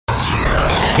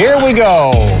Here we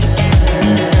go.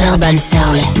 Urban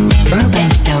Soul,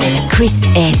 Chris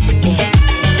S.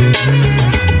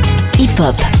 Hip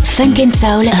Hop, Funk and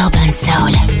Soul, Urban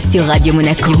Soul sur Radio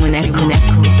Monaco.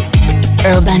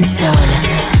 Urban Soul.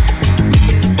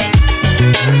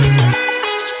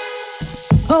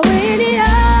 Oh, radio,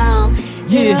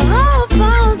 yeah.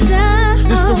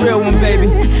 This the real one, baby.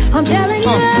 I'm telling you,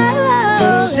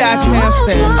 Chi-Town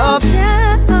stand up.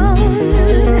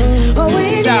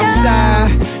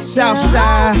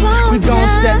 Southside, we gon'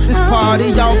 set this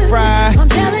party off right.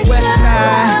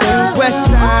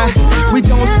 Westside, we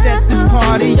gon' set this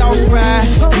party off right.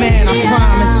 Man, I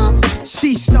promise.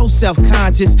 She's so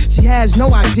self-conscious. She has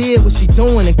no idea what she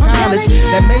doing in college.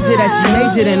 That major that she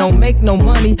majored in don't make no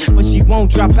money, but she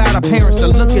won't drop out. Her parents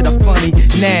will look at her funny.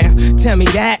 Now, tell me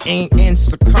that ain't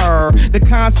insecure. The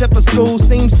concept of school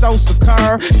seems so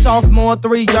secure. Sophomore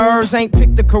 3 years, ain't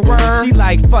picked a career. She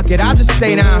like, fuck it, I'll just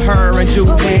stay down her and do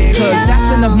it. Cause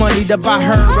that's enough money to buy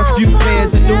her a few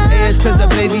pairs of new ears. Cause her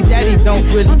baby daddy don't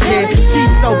really care.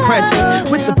 She's so precious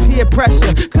with the peer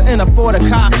pressure. Couldn't afford a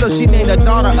car, so she named her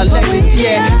daughter Alexis.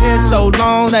 Yeah, hair so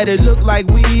long that it look like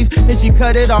weave. Then she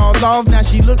cut it all off, now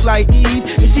she look like Eve.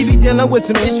 And she be dealing with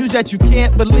some issues that you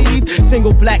can't believe.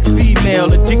 Single black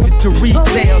female, addicted to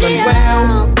retail and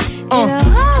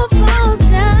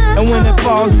and when it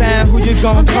falls down, who you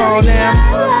gonna call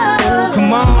now?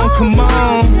 Come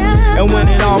on. And when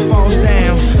it all falls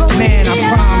down, man, I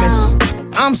promise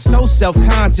I'm so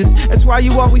self-conscious. That's why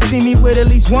you always see me with at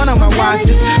least one of my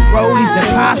watches. Rollies and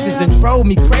Porsches that drove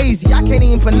me crazy. I can't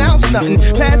even pronounce nothing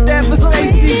past that for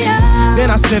safety.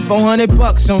 Then I spent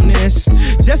 $400 on this,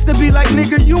 just to be like,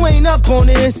 nigga, you ain't up on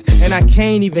this. And I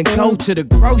can't even go to the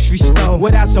grocery store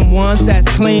without some ones that's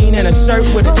clean and a shirt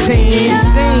with a team.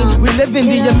 We live in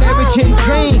the American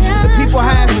dream. The people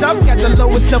highest up got the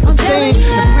lowest self-esteem.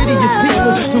 The prettiest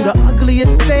people do the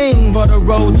ugliest things. For the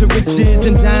road to riches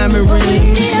and diamond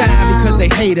rings. Shine because they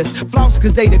hate us, floss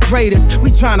because they the greatest.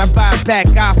 We tryna buy back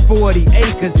our 40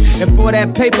 acres. And for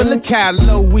that paper, look how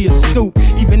low we'll stoop.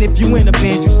 Even if you in a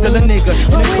band, you still a nigga.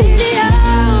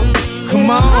 Come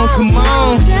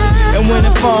on. And when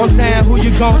it falls down, who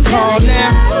you gon' call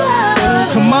now?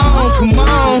 Come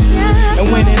on. And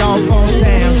when it all falls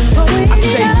down, I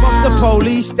say fuck the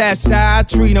police, that's how I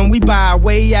treat them. We buy our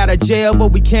way out of jail,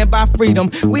 but we can't buy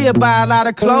freedom. We'll buy a lot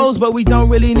of clothes, but we don't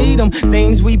really need them.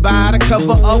 Things we buy to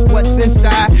cover up what's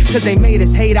inside, cause they made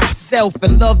us hate ourselves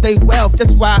and love they wealth.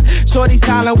 That's why shorty's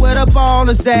hollering where the ball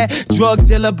is at. Drug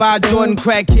dealer buy Jordan,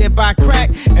 crack kid buy crack,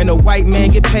 and a white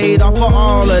man get paid off for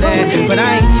all of that. But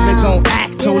I ain't even gon'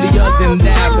 act totally other than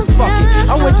that, cause fuck it,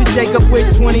 I went to Jacob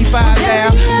with 25 now.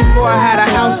 Before I had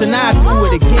a house and I do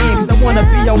it again. Cause I wanna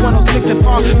be on 106 and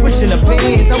Park, pushing the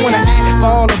bands. I wanna act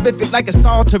all horrific like it's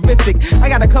all terrific. I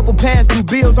got a couple past due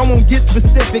bills, I won't get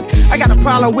specific. I got a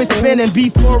problem with spending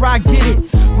before I get it.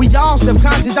 We all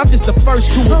self-conscious, I'm just the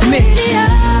first to admit.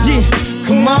 Yeah,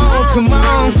 come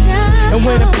on. And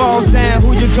when it falls down,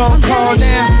 who you gon' call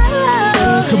now?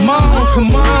 Come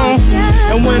on.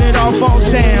 And when it all falls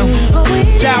down,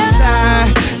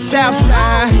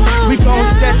 Southside, we gon'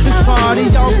 set this party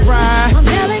off right.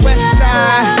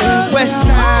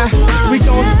 Westside, we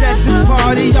gon' set this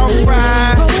party off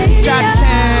right.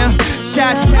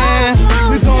 Chi-Town,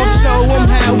 we gon' show them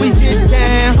how we get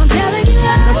down.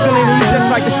 Now Selena, you just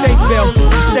like a safe belt,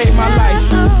 you saved my life.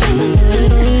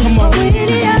 Come on.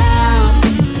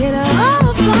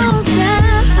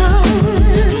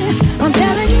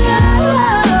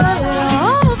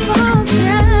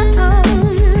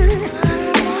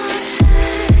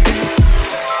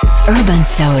 Urban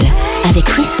Soul avec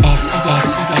Chris S.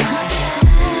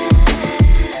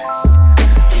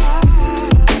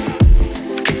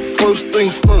 First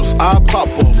things first, I pop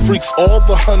her, freaks all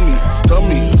the honeys,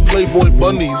 dummies, playboy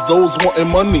bunnies, those wanting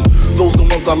money. Those the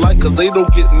ones I like cause they don't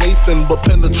get Nathan but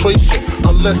penetration.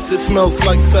 Unless it smells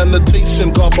like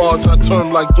sanitation, garbage I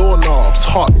turn like doorknobs.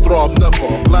 Heart throb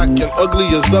never, black and ugly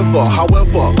as ever.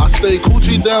 However, I stay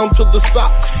Gucci down to the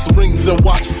socks, rings and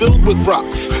watch filled with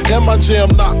rocks. And my jam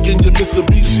knocking your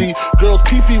Mitsubishi. Girls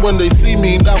pee-pee when they see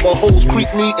me, Navajos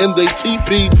creep me in they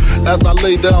teepee. As I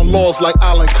lay down laws like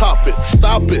Alan Coppet.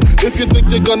 Stop it, if you think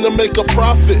you're gonna make a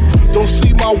profit. Don't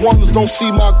see my ones, don't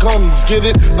see my guns, get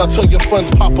it? Now tell your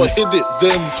friends, Papa hit it,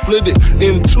 then split it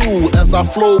in two. As I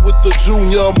flow with the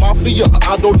Junior Mafia,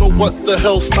 I don't know what the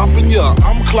hell's stopping ya.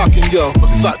 I'm clocking ya,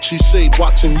 Versace shade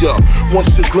watching ya.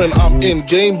 Once you grin, I'm in,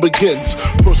 game begins.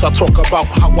 First I talk about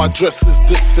how I dress is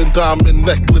this and diamond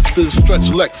necklaces,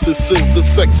 stretch Lexuses. The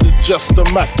sex is just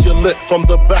immaculate. From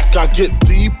the back I get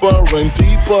deeper and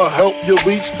deeper, help you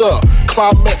reach the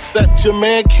climax that your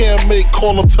man can't make.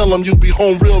 Call him, tell him you be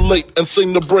home real late and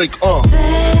sing the break. Baby,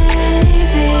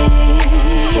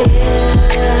 here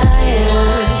I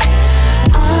am.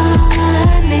 All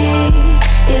I need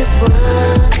is one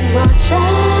more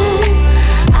chance.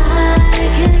 I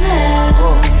can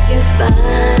help you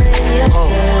find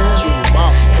yourself.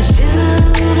 'Cause you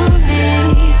don't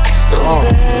need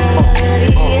nobody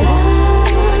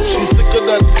else. She's sick of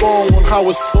that song on how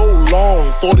it's so long.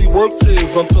 Thought he worked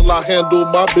his until I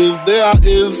handled my biz. There I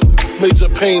is, major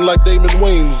pain like Damon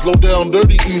Wayans. Low down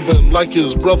dirty even like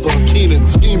his brother Keenan.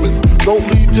 Scheming, don't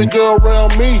leave your girl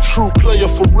around me. True player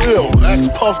for real, ask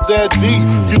Puff Daddy.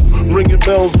 You ringing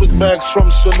bells with bags from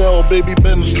Chanel. Baby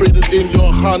Ben traded in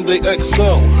your Hyundai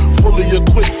XL. Fully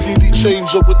equipped CD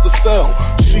changer with the cell.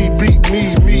 She beat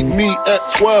me, meet me at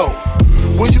 12.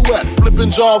 Where you at? Flipping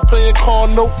jobs, paying car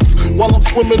notes. While I'm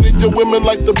swimming in your women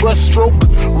like the breaststroke.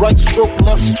 Right stroke,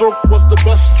 left stroke, what's the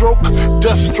best stroke?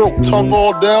 Death stroke, tongue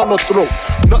all down her throat.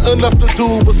 Nothing left to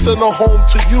do but send her home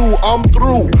to you. I'm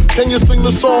through. Can you sing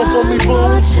the song for me, boo?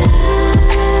 One more chance.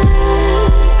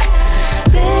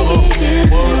 Baby, give me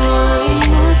one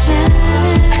more chance.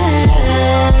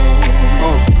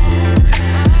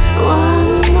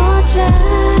 One more chance.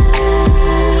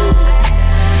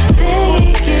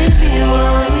 Baby, give me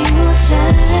one more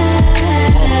chance.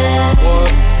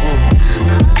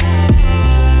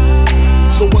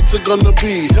 So what's it gonna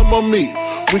be, him or me?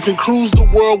 We can cruise the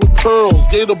world with pearls,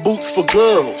 gator boots for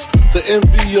girls. The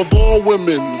envy of all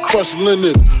women, crushed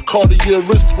linen, Cartier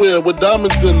wristwear with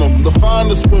diamonds in them. The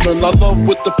finest women I love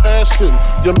with the passion.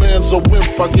 Your man's a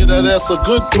wimp, I get that ass a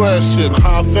good thrashing.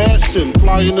 High fashion,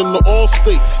 flying into all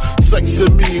states.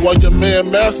 Sexing me while your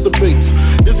man masturbates.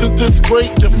 Isn't this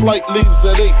great? Your flight leaves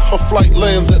at 8, her flight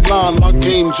lands at 9. My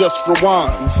game just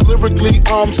rewinds. Lyrically,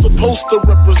 I'm supposed to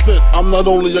represent. I'm not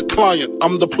only a client,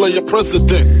 I'm the player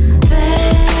president.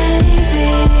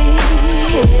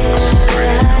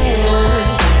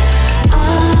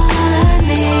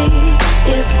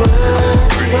 Is one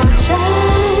more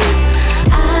chance.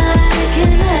 I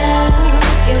can help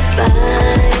you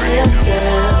find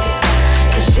yourself.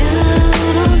 'Cause you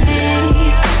don't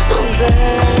need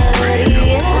nobody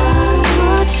else.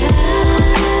 More chance.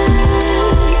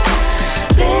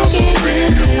 Baby,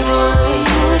 give me one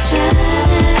more chance.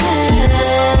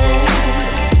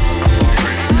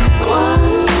 One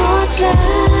more chance.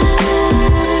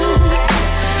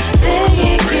 Baby,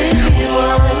 give me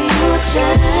one more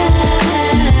chance.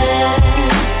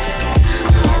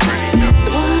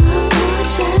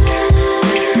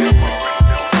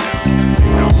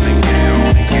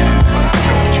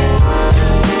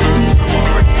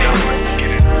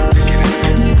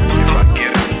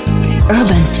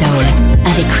 Urban Soul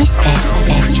avec Chris S.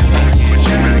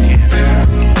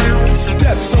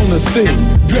 Steps on the scene,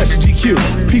 dress GQ.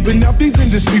 Peeping out these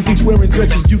industry freaks wearing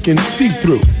dresses you can see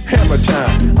through. Hammer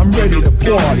time, I'm ready to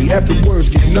party after words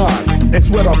get naughty and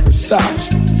sweat off Versace.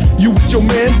 You with your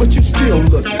man, but you still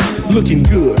looking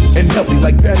good and healthy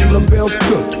like Patti LaBelle's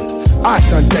cooking. Eye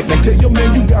contact, now tell your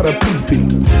man you got a PP.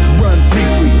 Run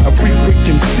free, a free freak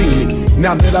can see me.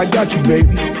 Now that I got you,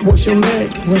 baby, what's your name?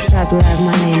 What's up, love?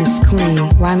 My name is Queen.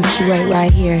 Why don't you wait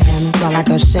right here, Hannah, while I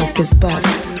go shake this bus?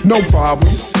 No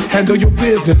problem. Handle your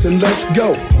business and let's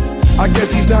go. I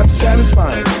guess he's not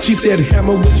satisfying. She said,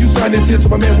 Hammer, would you sign it so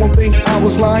my man won't think I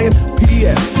was lying?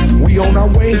 P.S. We on our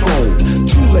way home.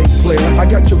 Too late, player. I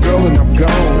got your girl and I'm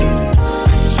gone.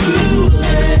 Too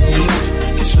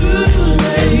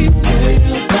late,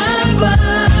 player. Bye-bye.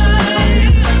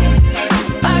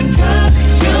 I got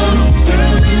your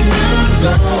girl and I'm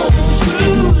gone.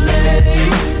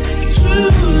 Too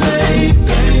late,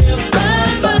 player.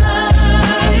 Bye-bye.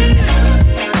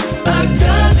 I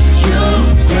got your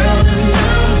girl and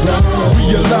I'm gone.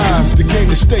 Realize the game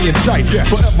is staying tight.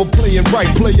 Forever playing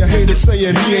right. Player haters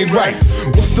saying he ain't right.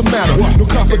 What's the matter? No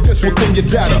confidence within your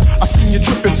data. I seen you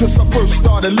tripping since I first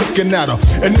started looking at her.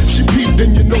 And if she peep,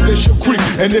 then you know that she'll creep.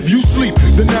 And if you sleep,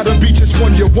 then that'll be just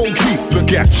one you won't keep.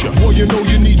 Look at you. Boy, you know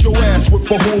you need your ass whipped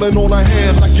for holding on her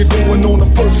hand like you're going on a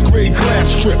first grade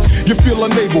class trip. You feel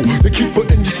unable to keep her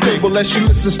in your stable as she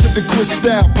listens to the Chris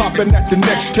style popping at the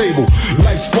next table.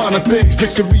 Life's finer things,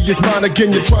 victory is mine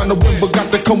again. You're trying to win, but got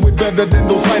to come with better than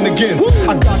those Heinekens.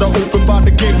 I got her open by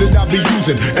the game that I be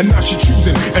using, and now she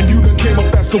choosing, and you done came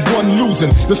up as the one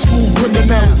losing. The smooth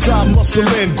criminal inside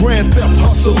muscling, grand theft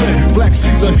hustling. Black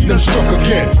Caesar, he done struck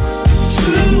again.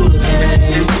 Too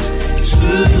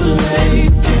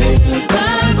late, player.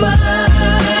 Bye-bye.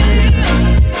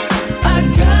 I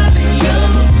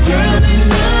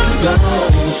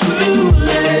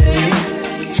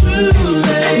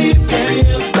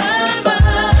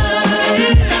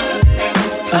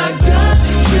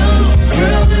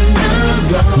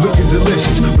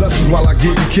while I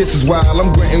give you kisses, while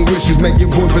I'm granting wishes, make your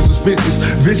boyfriend suspicious.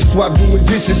 Vicious while doing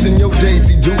dishes in your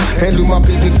Daisy do. Handle my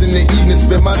business in the evening,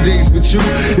 spend my days with you.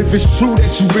 If it's true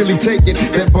that you really take it,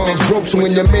 that bond's broke, so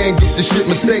when your man get the shit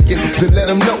mistaken, then let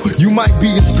him know you might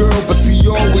be his girl, but see,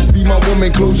 you always be my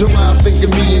woman. Close your eyes, think of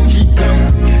me and keep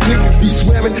coming. Niggas be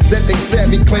swearing that they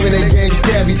savvy, claiming they game's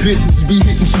scabby. Bitches be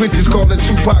hitting switches, calling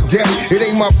Tupac daddy. It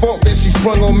ain't my fault that she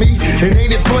sprung on me. And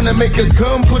ain't it fun to make her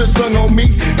come, put her tongue on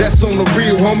me? That's on the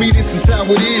real, homie. This is how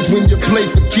it is when you play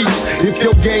for keeps. If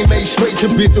your game ain't straight,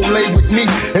 your bitch will lay with me.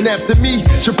 And after me,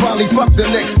 she'll probably fuck the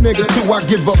next nigga too. I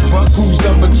give a fuck who's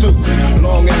number two,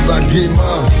 long as I get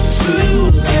mine.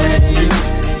 Too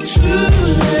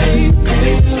late,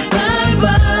 baby,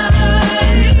 bye-bye.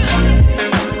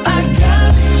 I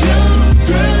got your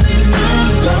girl and I'm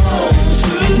gone.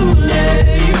 Too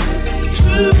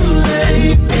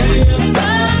late, baby,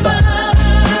 bye-bye.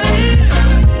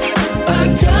 I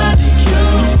got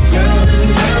your girl and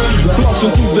I'm gone.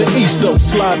 Flossing through the east though,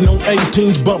 sliding on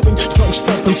 18s, bumping, drunk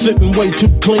stumping, sitting way too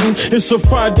clean. It's a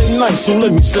Friday night, so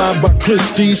let me slide by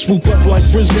Christie's, swoop up like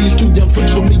frisbees, too young for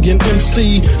me and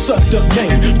MC. Sucked up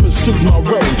game, pursued my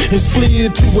road, and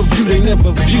slid to a view they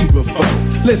never viewed before.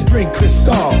 Let's drink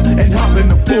Cristal and hop in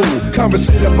the pool.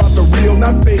 Conversate about the real,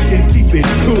 not fake, and keep it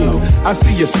cool. I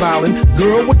see you smiling,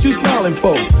 girl, what you smiling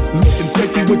for? Looking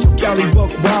sexy with your Cali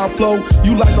Buck wild flow.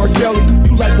 You like R. Kelly,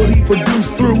 you like what he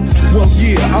produced through. Well,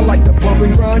 yeah, I like the bump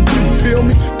and grind too, feel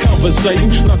me?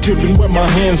 Conversating, not tripping where my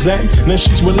hands at. Now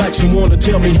she's relaxing, wanna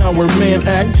tell me how her man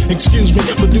act. Excuse me,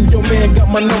 but do your man got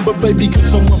my number, baby?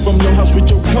 Cause someone from your house with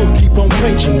your coat keep on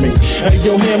pinching me. Hey,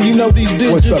 yo, Ham, you know these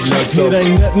digits. What's up, Nutso? It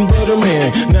ain't nothing but a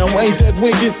man. Now ain't that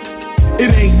wicked? It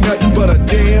ain't nothing but a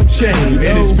damn shame,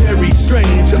 and it's very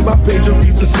strange that my pager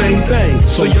reads the same thing.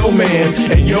 So your man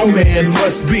and your man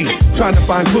must be trying to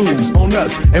find clues on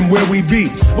us and where we be.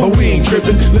 But we ain't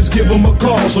tripping, let's give them a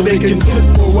call so they can cook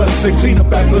for us and clean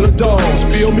up after the dogs,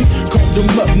 feel me? Called him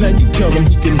up, now you tell him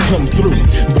he can come through.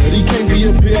 But he can't be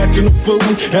up here acting a fool.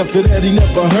 After that he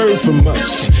never heard from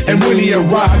us. And when he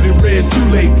arrived, it read, too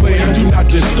late, player, do not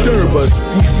disturb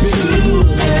us.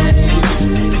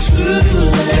 Too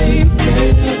late,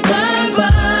 baby,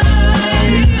 bye-bye.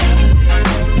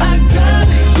 I got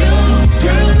your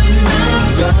girl and I'm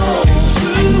gone.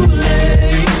 Too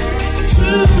late,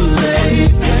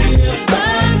 baby,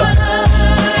 bye-bye.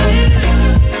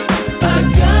 I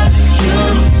got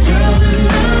your girl and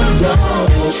I'm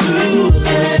gone. Too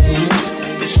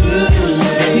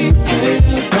late,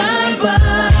 baby, bye-bye.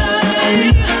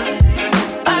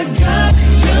 I got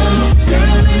your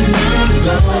girl and I'm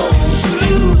gone.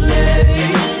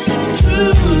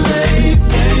 Too late,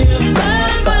 baby,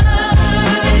 bye-bye.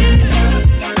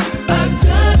 I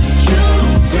got your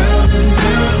girl and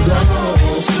I'm gone.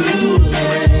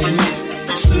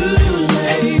 Too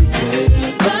late, baby,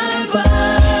 bye-bye.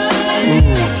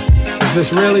 Is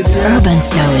this really Urban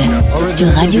Soul sur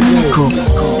Radio Monaco.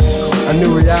 a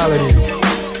new reality?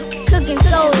 Cooking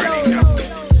soul.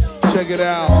 Check it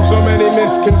out. So many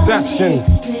misconceptions,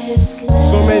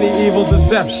 so many evil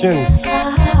deceptions.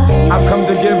 I've come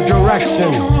to give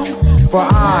direction, for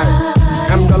I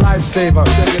am the lifesaver.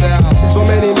 Check it out. So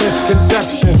many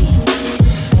misconceptions,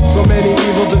 so many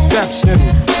evil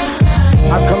deceptions.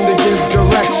 I've come to give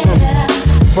direction,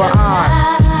 for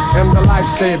I am the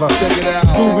lifesaver. Check it out.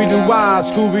 Scooby-Doo-wah,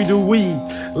 Scooby-Doo-wee.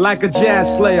 Like a jazz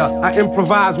player, I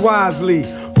improvise wisely.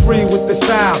 Free with the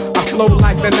style, I flow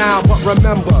like the Nile. But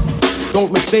remember,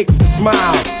 don't mistake the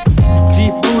smile.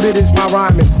 Deep-rooted is my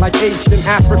rhyming, like ancient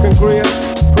African grids.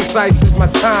 Precise is my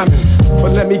timing.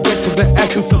 But let me get to the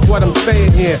essence of what I'm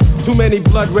saying here. Too many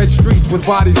blood-red streets with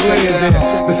bodies laying there.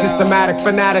 The systematic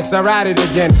fanatics are at it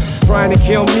again, trying to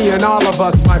kill me and all of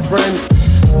us, my friend.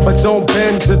 But don't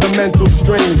bend to the mental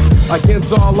strain.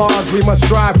 Against all odds, we must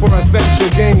strive for essential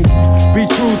gains. Be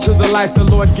true to the life the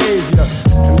Lord gave you.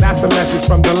 And that's a message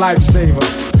from the lifesaver.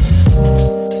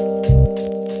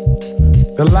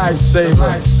 The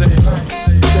lifesaver.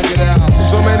 Check it out.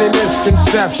 So many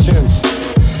misconceptions,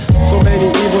 so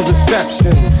many evil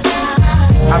deceptions.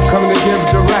 I've come to give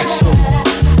direction,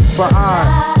 for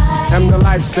I am the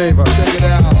lifesaver. Check it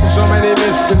out. So many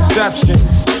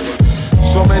misconceptions,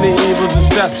 so many evil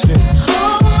deceptions.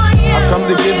 I've come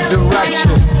to give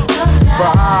direction, for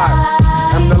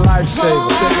I am the lifesaver.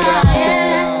 Check it out.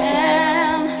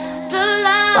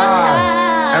 I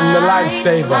am the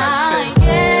lifesaver.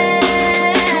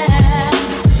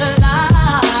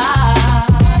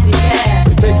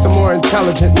 It takes a more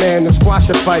intelligent man to squash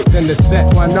a fight than to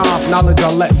set one off. Knowledge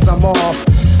I'll let some off.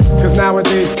 Cause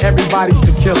nowadays everybody's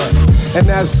a killer. And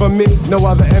as for me, no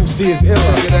other MC is iller.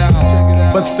 Check it out. Check it out.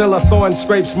 but still a thorn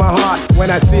scrapes my heart when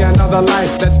I see another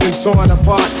life that's been torn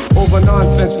apart over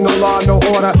nonsense, no law, no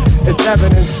order. It's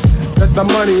evidence that the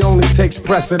money only takes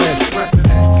precedence.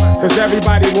 Cause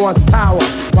everybody wants power,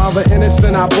 while the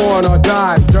innocent are born or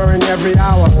die during every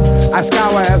hour. I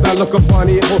scour as I look upon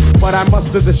evil, but I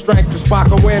muster the strength to spark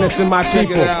awareness in my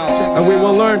people. And we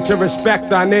will learn to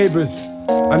respect our neighbors.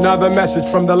 Another message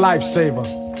from the Lifesaver.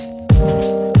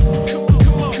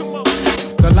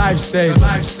 The Lifesaver.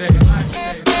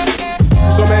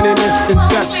 So many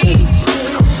misconceptions,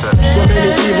 so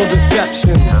many evil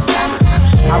deceptions.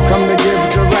 I've come to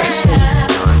give direction,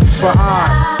 for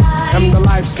I am the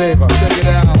Lifesaver. Check it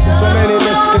out. So many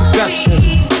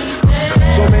misconceptions,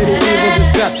 so many evil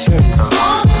deceptions.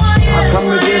 I've come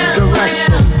to give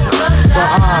direction, for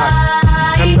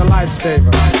I am the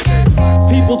Lifesaver.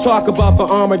 People talk about the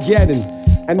Armageddon,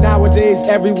 and nowadays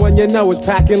everyone you know is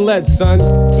packing lead, son.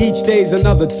 Each day's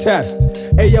another test.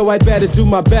 Hey yo, I better do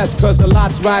my best, cause a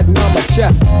lot's riding on my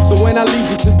chest. So when I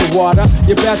lead you to the water,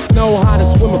 you best know how to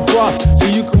swim across so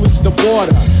you can reach the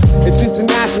border. It's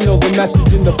international, the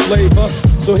message and the flavor.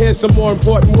 So here's some more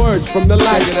important words from the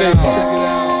Lifesaver.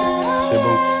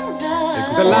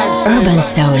 The Lifesaver. Urban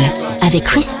Soul avec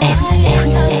Chris S.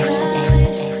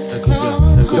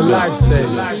 The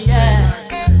Lifesaver. Yeah.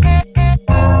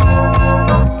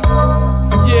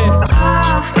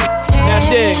 Now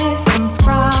dig.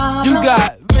 You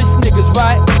got rich niggas,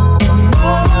 right?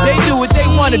 They do what they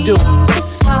wanna do.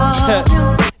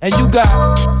 And you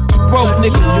got broke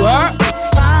niggas, you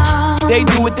heard? They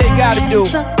do what they gotta do.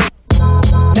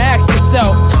 Now ask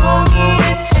yourself,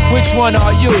 which one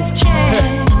are you?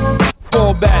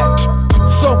 Fall back.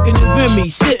 Soaking in Remy,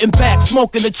 sitting back,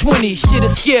 smoking a 20. Shit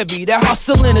is scary, that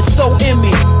hustling is so in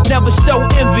me. Never show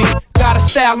envy, got a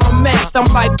style unmatched. I'm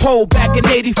like Poe back in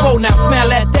 84, now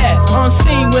smell at that.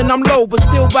 Unseen when I'm low, but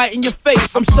still right in your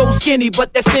face. I'm so skinny,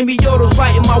 but that semioto's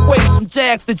right in my waist. From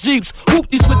Jags to Jeeps,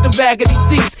 whoop-dies with the raggedy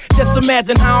seats. Just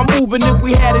imagine how I'm moving if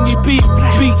we had any beef.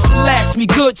 Beats relax me,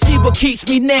 good Chiba keeps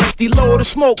me nasty. Lower the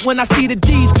smoke when I see the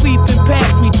D's creeping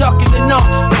past me, ducking the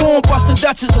knocks. Born busting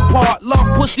Dutchess apart,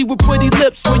 love pussy with pretty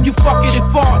lips when you fuck it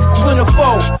and fart. Finna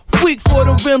freak for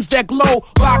the rims that glow.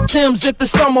 Rock Timbs if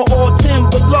it's summer or 10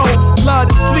 below. Love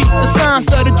the streets, the signs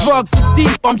of the drugs is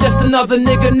deep. I'm just another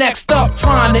nigga next up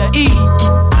trying to eat.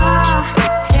 I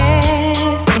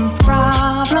had some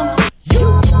problems, You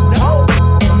know,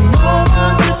 and no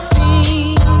one could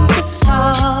seem to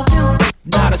solve them.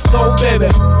 not a soul, baby.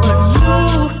 But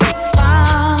you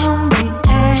found the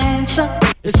answer.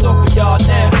 It's all for y'all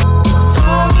now.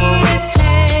 Told me to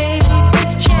take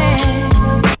this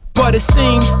chance. But it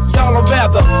seems y'all would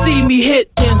rather see me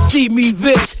hit than see me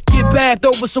rich. Get bagged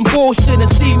over some bullshit and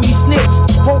see me snitch.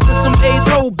 Hoping some AIDS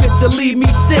hoe bitch will leave me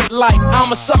sick. Like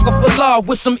I'm a sucker for love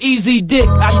with some easy dick.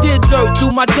 I did dirt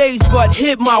through my days but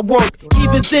hit my work.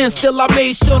 Even then still I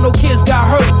made sure no kids got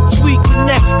hurt. Sweet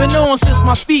connects been on since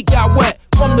my feet got wet.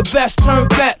 From the best, turn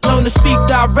back, learn to speak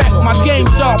direct. My game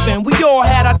sharpened, we all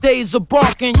had our days of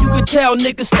barking. You could tell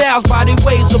niggas' styles by their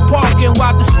ways of parking.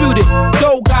 Why disputed?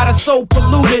 Dough got us so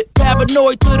polluted.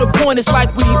 Paranoid to the point it's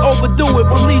like we overdo it.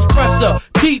 Police pressure,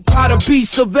 deep how to be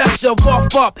Sylvester.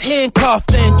 Rough up, handcuff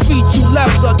and treat you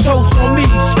lesser. Toast on me,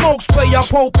 smoke spray y'all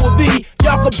potpourri.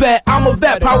 Y'all can bet I'm a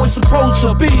vet, how it's supposed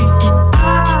to be.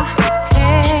 I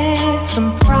had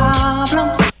some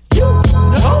problems, You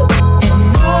know,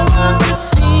 and no one could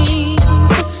seem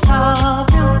to solve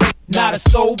them. not a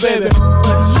soul, baby.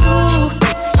 But you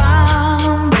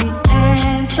found the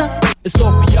answer. It's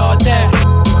all for y'all now.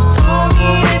 Told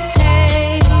me to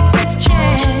take this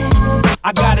chance.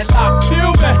 I got it locked,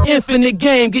 feel me? Infinite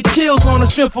game, get chills on the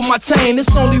strength of my chain.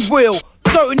 It's only real.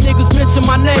 Certain niggas mention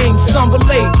my name, some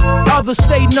relate. Others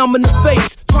stay numb in the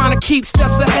face, trying to keep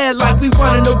steps ahead like we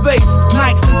running a race.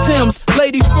 Nikes and Timbs,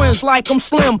 lady friends like I'm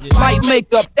slim. Light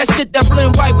makeup, that shit that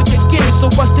blend right with your skin. So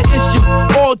what's the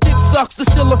issue? All dick sucks is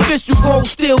still official. Gold,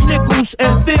 steel, nickels,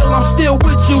 and feel I'm still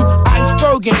with you.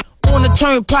 Icebergin'. On the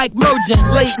turnpike merging,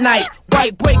 late night,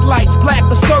 white brake lights, black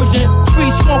excursion,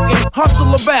 tree smoking,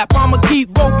 hustle a rap, I'ma keep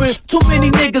roping. Too many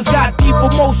niggas got deep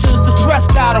emotions, the stress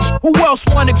got them. Who else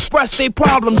wanna express their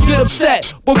problems, get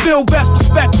upset, but build best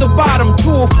respect the bottom.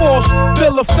 True or false,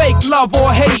 bill of fake, love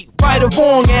or hate, right or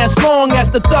wrong, as long as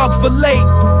the thugs relate.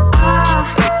 I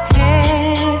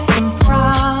had some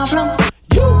problems,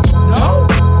 You know,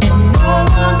 and no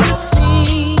one could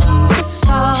seem to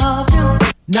solve them.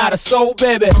 not a soul,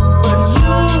 baby. But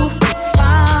you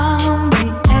found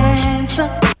the answer.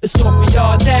 It's all for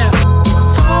y'all now.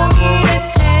 Told me to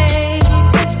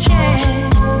take this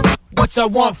chance. What y'all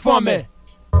want from it?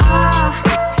 I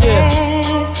Yeah.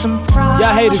 had some problems.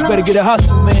 Y'all haters better get a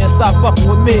hustle, man. Stop fucking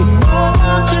with me.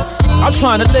 I'm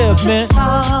trying to live, man. You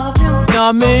know what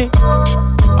I mean?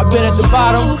 I've been at the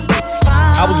bottom.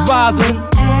 I was rising,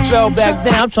 fell back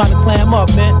down. I'm trying to climb up,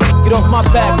 man. Get off my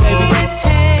back,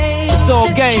 baby. It's all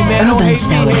game, man. Urban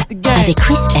Soul avec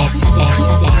Chris S.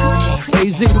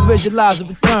 AZ to visualize the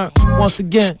return once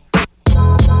again.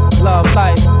 Love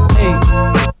life, hey,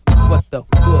 what the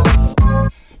good?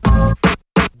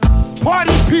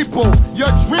 Party people, your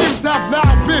dreams have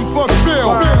now been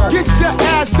fulfilled. Get your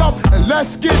ass up and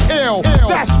let's get ill.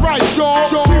 That's right, y'all.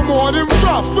 We more than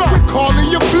rough. We're calling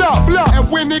you bluff.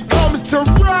 And when it comes to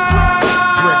rap,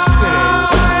 Brick says,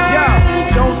 yo,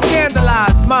 don't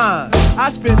scandalize mine. I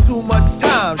spend too much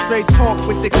time straight talk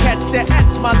with the catch that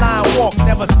etch my line walk.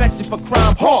 Never fetch it for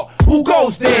crime. Hawk, who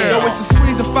goes there? Yo, it's a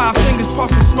squeeze of 5 fingers,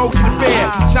 puffing smoke in the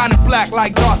bed. Shining black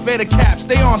like Darth Vader caps,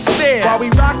 stay on stare. While we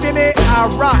rockin' it, I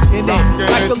rockin' it.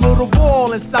 Like a little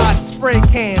ball inside the spray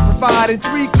can. Providing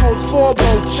 3 coats for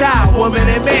both child, woman,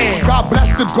 and man. God bless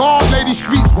the guard, lady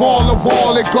streets, wall to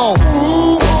wall it go.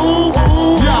 Ooh, ooh,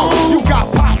 ooh. Yo, you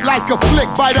got popped like a flick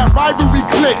by that rivalry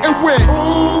click and went.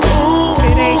 Ooh, ooh.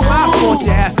 It ain't my fault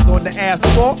your ass is on the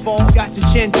asphalt. Got your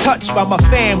chin touched by my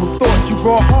fam who thought you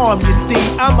brought harm. You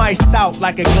see, I'm iced out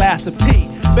like a glass of tea.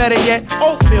 Better yet,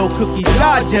 oatmeal cookies.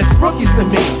 Y'all just rookies to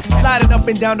me. Sliding up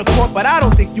and down the court, but I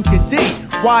don't think you can D.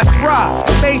 Why try?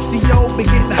 Maceo been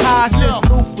getting high since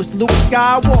Luke was Luke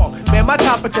Skywalker. Man, my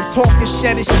topic of talk is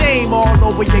shedding shame all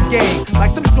over your game.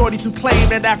 Like them shorties who claim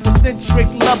that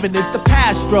Afrocentric loving is the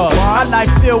past drug. My life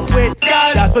filled with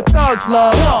that's what thugs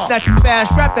love. Snatch you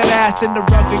fast, wrap that ass in the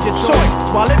rug of your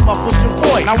choice while it muffles your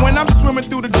voice. Now when I'm swimming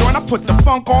through the joint, I put the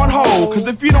funk on hold. Cause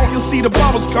if you don't, you'll see the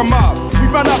bubbles come up. We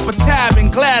run up a tab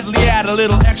and gladly add a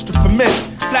little extra for miss.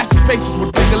 Flashing faces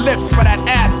with bigger lips for that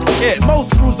ass to kiss.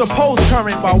 Most crews oppose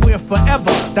current while we're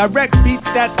forever. Direct beats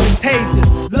that's contagious.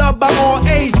 Loved by all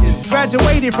ages.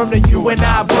 Graduated from the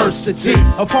university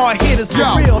of hard hitters for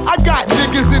real. I got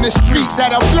niggas in the streets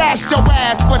that'll blast your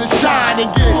ass for the shine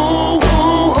and get ooh,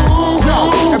 ooh, ooh.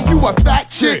 Yo, if you a fat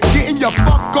chick, getting your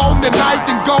fuck on tonight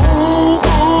and go ooh,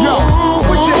 ooh. Yo,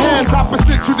 put your hands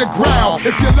opposite to the ground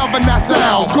if you're loving that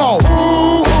sound. Go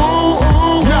ooh, ooh,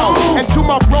 ooh. Yo, and to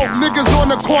my broke niggas on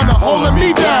the corner holding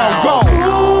me down. Go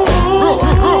ooh, ooh,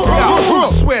 ooh. I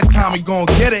swear Tommy gon'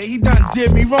 get it, he done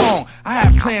did me wrong. I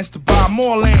had plans to buy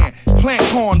more land, plant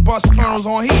corn, bust kernels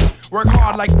on heat, work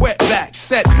hard like wetbacks.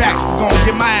 Setbacks is gon'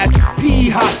 get my ass PE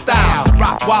hostile.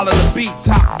 Rock wallet the beat,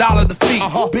 top dollar the feet.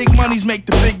 Big monies make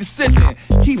the big decision.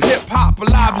 Keep hip hop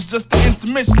alive, it's just the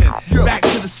intermission. Back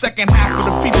to the second half of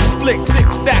the feature flick,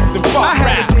 thick stacks and fuck I had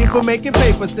rap. a thing for making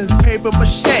paper since paper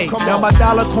mache. Now my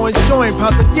dollar coins join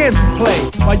pounds again to play.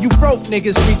 While you broke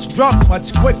niggas reach drunk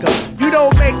much quicker. You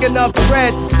don't make enough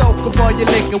bread to soak up all your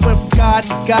liquor. Went from God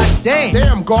to goddamn.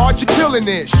 Damn, God, you're killing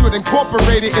it. Should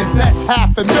incorporate it, invest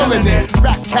 $500,000 in it.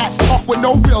 Rap cats talk with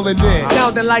no real in it.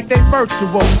 Sounding like they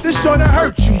virtual. This joint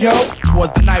hurt you, yo.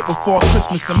 Was the night before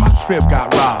Christmas and my crib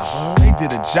got robbed. They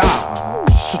did a job.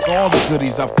 Took all the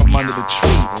goodies up from under the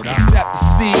tree, except the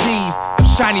CDs of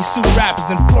shiny suit rappers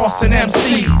and flossing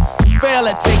MCs. Fail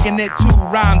at taking it to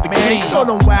rhyme the game. So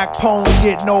them whack poems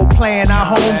get no playing our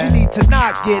homes. You need to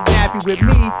not get nappy with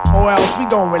me, or else we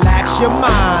gon' relax your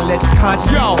mind. Let the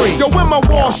conscience free. Yo, where my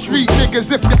Wall Street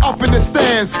niggas, if you're up in the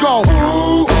stands, go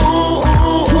ooh, ooh,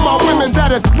 ooh. To my women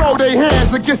that'll throw their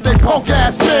hands against their punk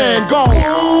ass man, go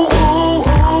ooh, ooh,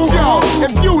 ooh. Yo,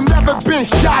 if you never been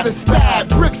shot or stabbed,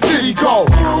 Brick City, go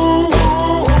ooh, ooh,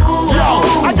 ooh. Yo,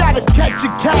 I gotta catch a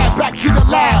cab back to the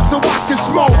lab so I can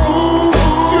smoke. Ooh,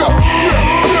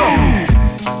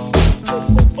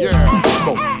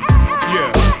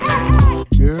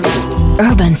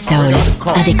 Urban Soul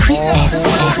avec Chris S.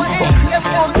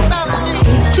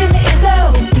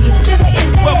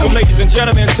 Welcome, ladies and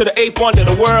gentlemen, to the 8th wonder of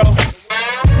the world,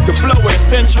 the flow of the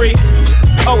century.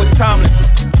 Oh, it's timeless.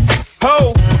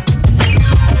 Ho!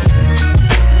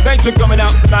 Thanks for coming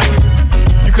out tonight.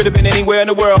 You could have been anywhere in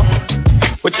the world,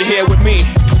 but you're here with me.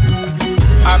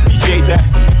 I appreciate that.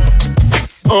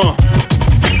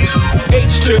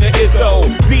 H to the Izzo,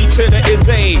 V to the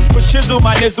Izzy. But Shizzle,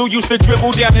 my nizzle, used to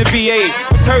dribble down in VA.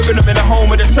 Was hurting them in the home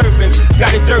of the Turpins.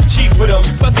 Got it dirt cheap for them.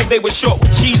 Plus if they were short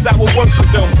with cheese, I would work with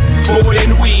them. More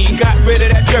than we got rid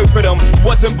of that dirt for them.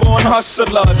 Wasn't born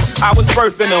hustlers, I was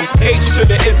birthing them. H to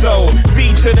the Izzo,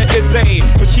 V to the Izzy.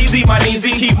 But Sheezy, my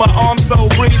kneesy, keep my arms so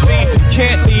breezy.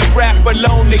 Can't leave rap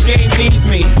alone, the game needs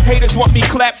me. Haters want me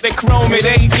clap, they chrome, it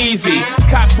ain't easy.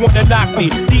 Cops wanna knock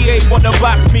me, DA wanna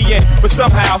box me in. But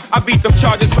somehow, I beat them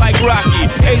charges like Rocky.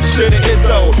 H to the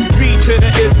Izzo, B to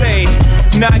the Izzy.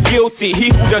 not guilty. He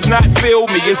who does not feel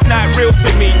me is not real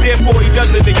to me, therefore he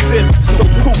doesn't exist. So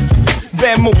poof,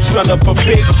 then move, son of a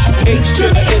bitch. H to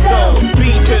the Izzo,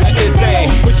 B to the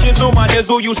Izzy. But Shizzle, my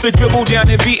nizzle used to dribble down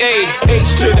in VA.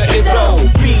 H to the Izzo,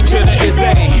 B to the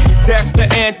Izzy. That's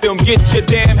the anthem, get your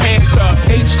damn hands up.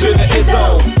 H to the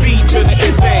Izzo, B to the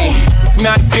Izzy.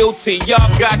 Not guilty, y'all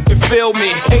got to feel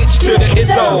me. H to the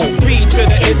Izzo, B to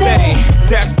the Izzy.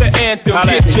 That's the anthem,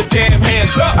 get your damn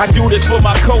hands up. I do this for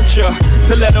my culture,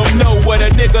 to let them know what a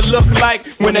nigga look like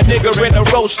when a nigga in a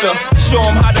roaster. Show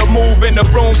them how to move in a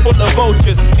room full of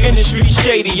vultures. Industry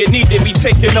shady, you need to be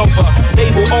taken over.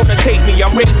 Label owners hate me,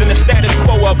 I'm raising the status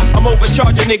quo up. I'm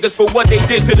overcharging niggas for what they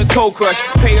did to the Cold Crush.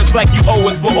 Pay us like you owe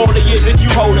us for all the years that you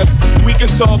hold us. We can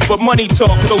talk, but money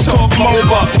talk, so talk more.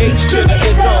 H to the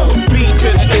Izzo, B to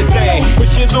the Izzy. But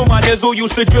Shizzle, my nizzle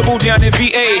used to dribble down in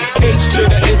VA. H to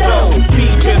the Izzo, B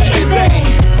to the Izzy.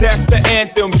 That's the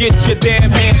anthem, get your damn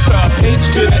hands up.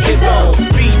 H to the Izzo,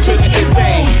 B to the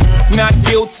Izzy. Not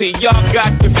guilty, y'all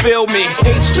got to feel me.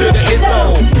 H to the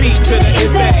Izzo, B to the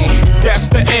Izzy. That's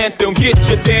the anthem, get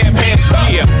your damn hands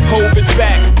up. Yeah, Hope is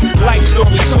back, life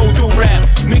story told through rap.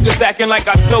 Niggas acting like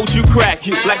I sold you crack,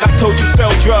 like I told you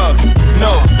sell drugs.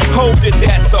 No, Hope did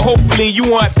that, so hopefully you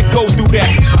won't have to go through that.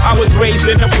 I was raised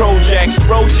in the projects,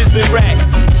 roaches and rack.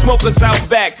 Smokers out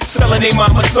back, selling they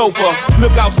mama sofa.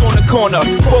 Lookouts on the corner,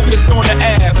 focused on the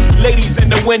Ave. Ladies in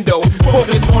the window,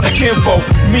 focused on the kinfolk.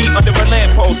 Me under a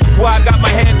lamppost, while I got my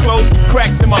hand closed,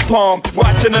 cracks in my palm,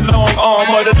 watching the long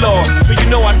arm of the law. So you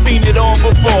know I seen it all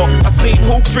before. I seen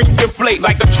hoop dreams deflate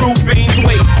like a true fiend's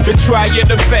weight. The try and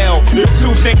the fail, the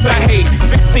two things I hate.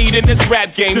 Succeed in this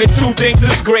rap game, the two things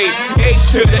is great. H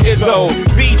to the Izzo,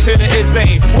 B to the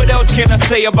Izzy. What else can I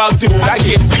say about dude? I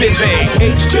get busy.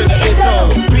 H to the Izzo,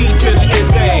 B to the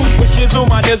Izzy. But Shizzle,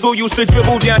 my nizzle used to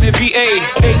dribble down in VA.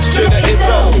 H to the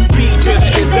Izzo, B to the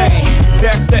Izzy.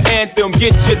 That's the anthem,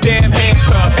 get your damn hands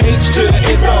up. H to the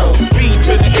Izzo, B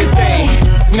to the Izzy.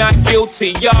 Not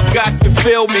guilty, y'all got to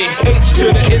feel me. H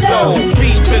to the Izzo,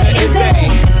 B to the Izzy.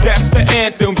 That's the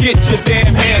anthem, get your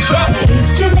damn hands up.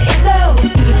 H to the Izzo, B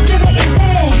to the Izzy.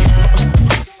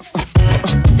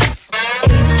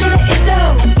 H to the Izzo,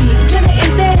 B to the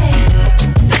Izzy.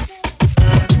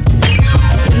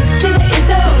 H to the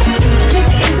Izzo, B to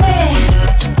the Izzy.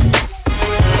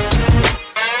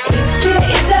 H to the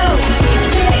Izzo, B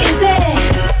to the Izzy.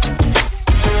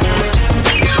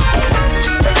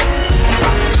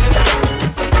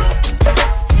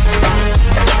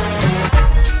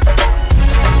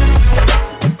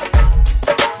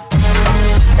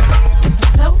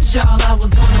 Y'all, I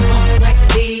was gonna bump like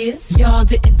this. Y'all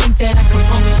didn't think that I could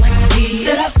bump like this.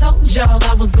 Said I told y'all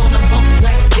I was gonna bump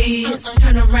like this.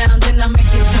 Turn around and I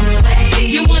make it jump like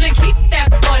this. You wanna keep that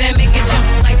boy that make it jump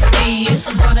like this.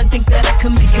 Wanna think that I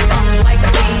could make it bump like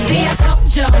this. See, I told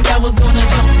y'all I was gonna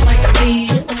jump like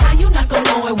this. How you not gonna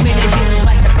know it when it hit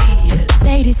like this?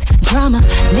 Ladies, drama,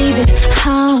 leave it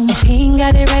home. If he ain't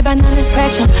got it right by now, then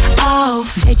scratch him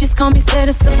off. They just call me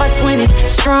status about 20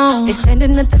 strong. They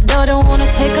standing at the door, don't wanna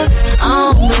take us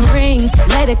on the ring.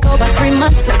 Let it go by 3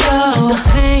 months ago. The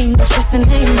pain, the stress, and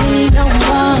ain't me no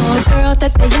more. The girl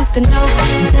that they used to know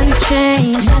didn't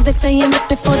change. Now they say you miss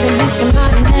before they mention my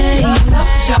name. I told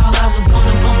y'all I was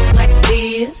gonna bump like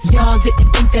this. Y'all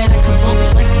didn't think that I could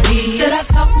bump like this. Said I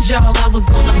told y'all I was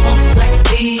gonna bump like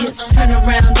this. Turn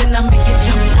around and I make it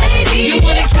jump like this. You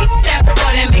wanna keep that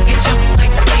boy that make it jump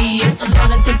like this.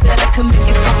 Wanna think that I could make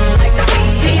it bump like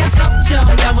this. See, I told y'all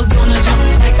I was gonna jump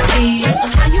like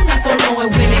this. How you not gonna know it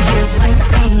when it hits like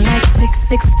this? Like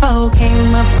 664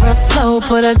 came up real slow,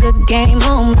 put a good game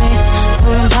on me.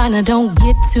 Told him partner don't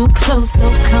get too close,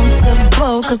 so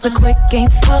comfortable, cause the quick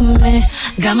ain't for me.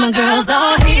 Got my girls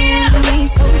all here with me,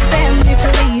 so spare me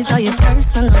please all your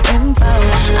personal info.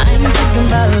 I ain't thinking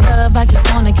about love, I just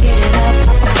wanna get it up.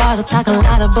 Pop a bottle, talk a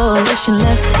lot of bullshit, and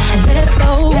let's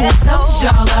go. I told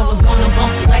y'all I was gonna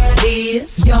bump like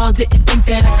this. Y'all didn't think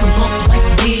that I could bump like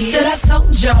this. Said I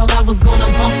told y'all I was gonna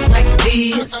bump like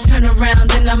this. Turn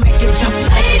around and I make it jump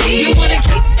like this. You wanna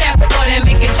keep that boy that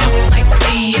make it jump like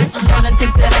this. Wanna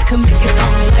think that I could make it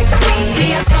bump like this.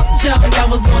 See, I told y'all I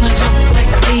was gonna jump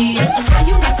like this. How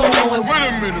you not gonna know it? Wait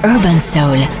a minute. Urban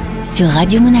Soul sur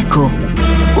Radio Monaco.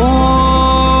 Ooh,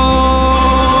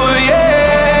 yeah,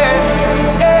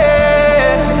 yeah,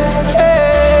 yeah.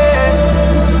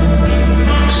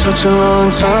 Such a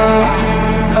long time.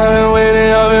 I've been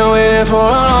waiting for a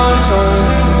long time.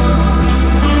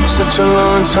 Such a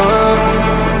long time.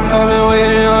 I've been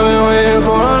waiting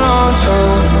for a long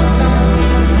time.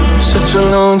 Such a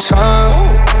long time.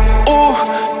 Ooh,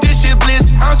 this shit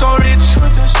bliss, I'm so rich.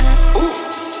 Ooh,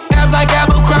 abs like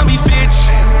Abercrombie Fitch.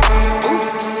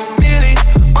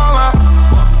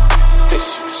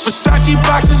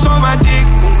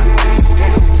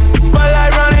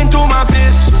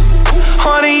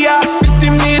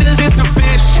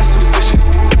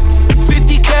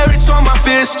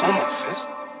 fist.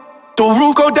 The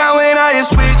roof go down when I hit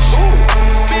switch.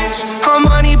 I'm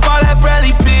money ball at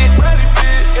Bradley Pitt.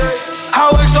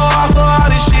 I work so hard for all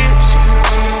this shit.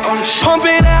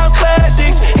 Pumping out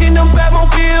classics, in the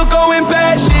Batmobile going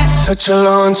bad shit. Such a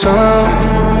long time,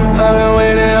 I've been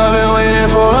waiting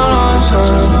for a long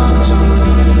time.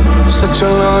 Such a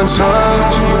long time,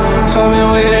 I've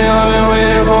been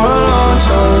waiting for a long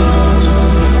time.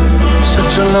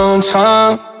 Such a long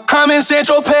time. I'm in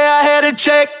Central Pay, I had a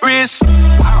check wrist.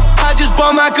 I just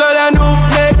bought my girl a new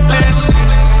necklace.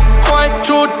 1,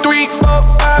 2, 3, 4,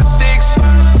 5, 6.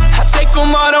 I take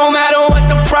them all, don't matter what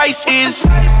the price is.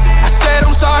 I said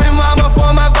I'm sorry, mama,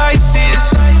 for my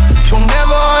vices. You'll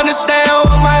never understand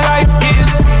what my life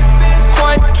is.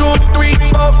 1, 2, 3,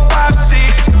 4, 5,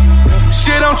 6.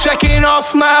 Shit, I'm checking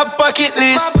off my bucket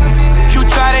list. You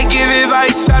try to give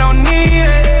advice, I don't need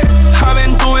it. I've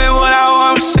been doing what I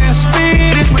want since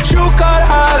Phoenix. What you call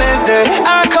holiday,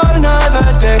 I call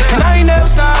another day. And I ain't never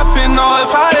stopping, no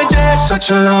apologies.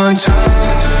 Such a long time,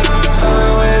 I've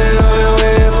been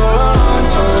waiting for a long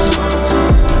time.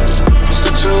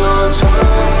 Such a long time,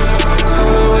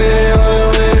 I've been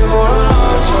waiting for a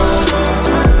long time.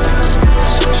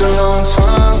 Such a long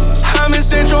time. I'm in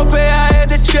Central Pay, I had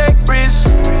to check wrist.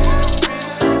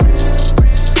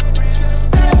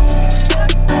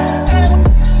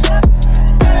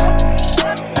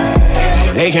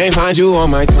 They can't find you on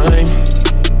my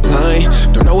timeline.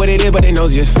 Don't know what it is, but they know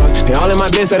just fuck. They all in my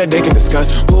biz so that they can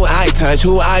discuss who I touch,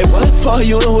 who I what for.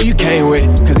 You know who you came with.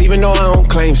 Cause even though I don't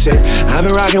claim shit, I've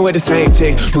been rocking with the same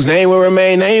chick whose name will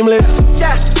remain nameless.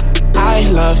 Yes. I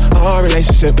love our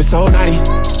relationship, it's so naughty.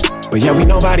 But yeah, we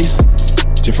nobodies,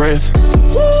 your friends.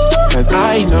 Cause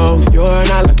I know you're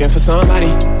not looking for somebody,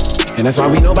 and that's why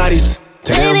we nobodies.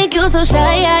 They think you so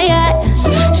shy,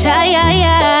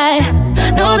 shy.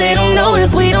 No, they don't know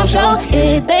if we don't show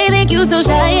it. They think you so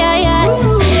shy,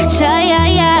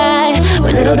 shy.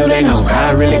 But little do they know how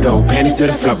I really go. Panties to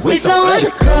the floor. We so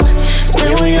undercover.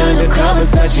 When we undercover,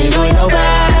 touching on your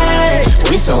body.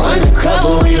 We so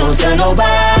undercover, we don't tell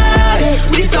nobody.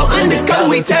 We so undercover,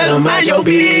 we tell them mind your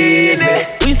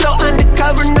business. We so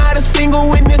undercover, not a single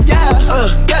witness,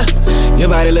 yeah. Your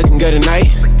body looking good tonight.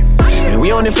 And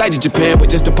we on the flight to Japan with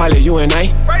just a pilot, you and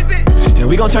I. And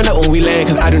we gon' turn up when we land,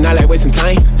 cause I do not like wasting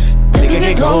time. Nigga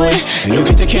get going, and you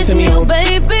get to kissing me on.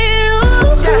 Baby,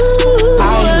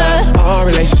 I love our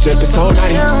relationship, it's so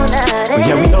naughty. But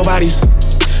yeah, we nobodies,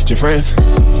 your friends.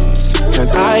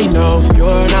 Cause I know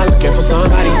you're not looking for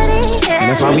somebody, and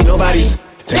that's why we nobodies.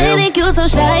 They think you so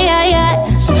shy,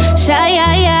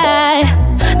 shy.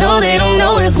 No, they don't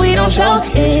know if we don't show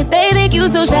it. They think you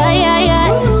so shy,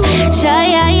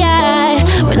 shy.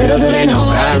 But little do they know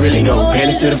how I really go.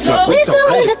 Panties to the floor. We so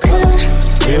undercover.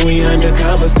 When we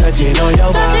undercover, touching on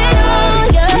your body.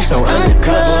 We so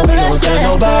undercover, we don't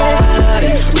tell nobody.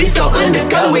 We so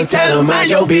undercover, we tell them mind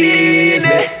your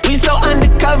business. We so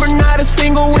undercover, not a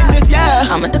single witness, yeah.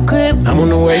 I'm at the crib, I'm on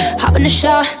the way. Hop in the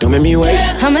shower, don't make me wait.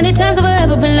 How many times have I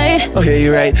ever been late? Oh yeah,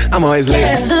 you're right, I'm always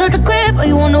late. Still at the crib, or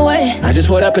you on the way? I just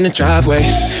pulled up in the driveway,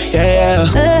 yeah.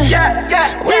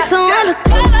 We so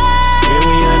undercover. When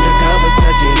we undercover,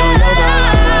 touching on your body.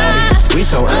 We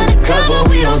so undercover,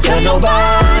 we don't tell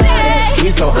nobody. We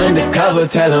so undercover,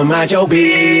 tell them mind your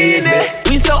business.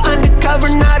 We so undercover,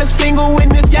 not a single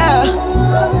witness, yeah.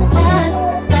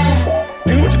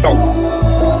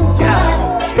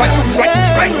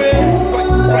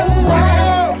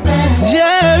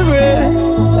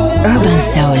 Urban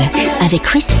Soul avec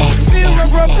Chris S.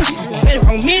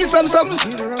 Need something.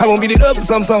 I won't beat it up for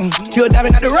something. You're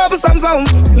diving at the rub for something.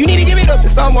 You need to give it up to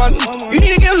someone. You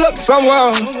need to give it up to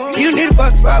someone. You need to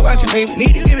fuck someone. You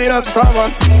need to give it up to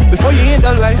someone before you end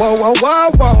up like whoa, whoa,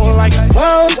 whoa, whoa, like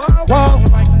whoa, whoa,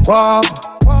 whoa,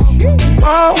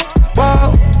 whoa, whoa,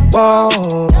 whoa, whoa,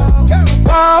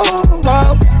 whoa,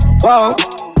 whoa, whoa.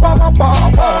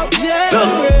 Look,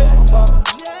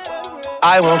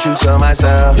 I want you to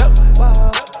myself.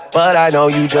 But I know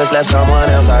you just left someone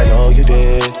else. I know you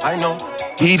did. I know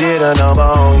he did a number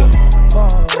on you.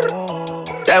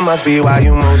 That must be why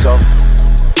you move so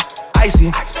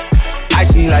icy. I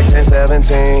see like 10,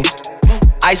 17.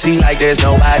 I see like there's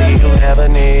nobody you ever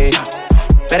need.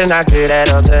 Better not get that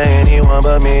up to anyone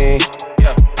but me.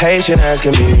 Patient as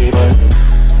can be, but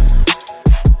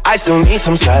I still need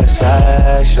some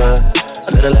satisfaction.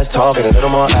 A little less talk and a little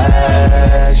more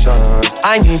action.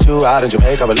 I need you out in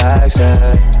Jamaica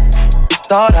relaxing.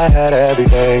 Thought I had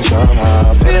everything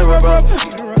somehow. Feeling rough.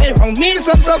 Let it from me to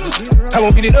something. I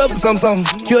won't get it up to something.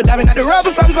 You're diving at the rubber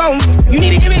something. You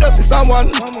need to give it up to someone.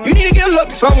 You need to give it up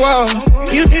to someone.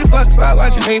 You need to fuck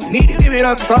someone. You need to give it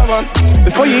up to someone.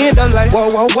 Before you end up like whoa,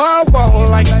 whoa, whoa, whoa.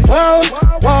 Like whoa,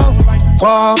 whoa,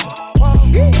 whoa.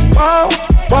 Whoa,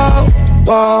 whoa,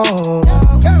 whoa.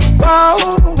 Whoa,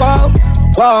 whoa,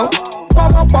 whoa.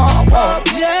 Whoa, whoa, whoa.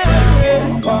 Yeah.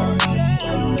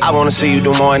 I wanna see you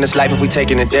do more in this life if we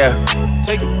taking it there.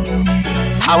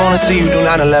 I wanna see you do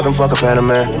 9/11, fuck a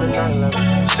Panamera.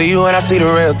 See you when I see the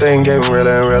real thing getting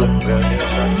realer and realer.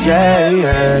 Yeah,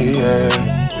 yeah,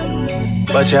 yeah.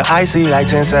 But you're icy like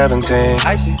 1017.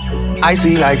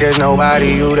 Icy like there's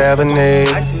nobody you'd ever need.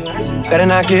 Better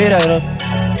not get up.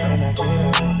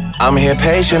 I'm here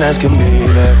patient as can be,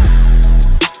 but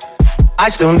I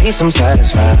still need some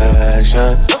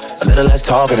satisfaction. A little less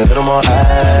talking, a little more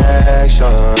action.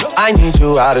 I need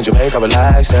you out in Jamaica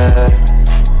relaxing.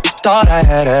 Thought I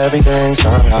had everything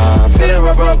somehow. Feeling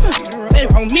rough. Let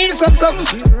it from me to something.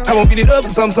 I won't get it up to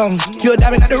something. You're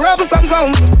diving at the rubber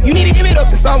something. You need to give it up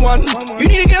to someone. You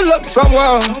need to give it up to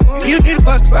someone. You need to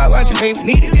fuck someone. You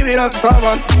need to give it up to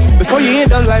someone. Before you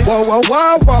end up like whoa, whoa,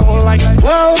 whoa, whoa. Like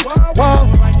whoa, whoa,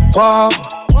 whoa.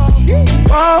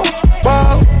 Whoa,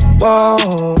 whoa, whoa.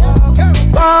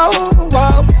 Whoa,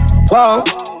 whoa, whoa.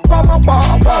 Whoa,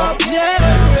 whoa, whoa. Yeah.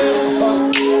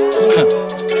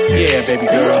 Yeah, baby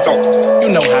girl, you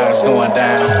know how it's going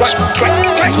down.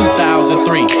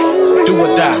 2003, do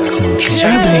or die.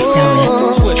 Urban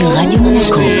Soul sur Radio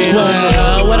Monaco.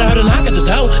 Well, when I heard a knock at the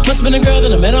door, must've been a girl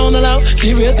that I met on the low.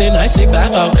 She real thin, nice, chick,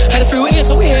 5'0". Had a few in,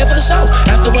 so we here for the show.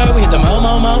 Afterward, we hit the mo.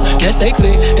 Yes, they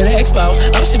click in the expo.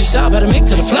 I'm shit the shop, had to make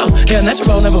to the flow. Yeah,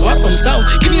 natural, never walk from the stove.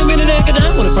 Give me a minute and get done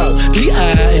with a pro.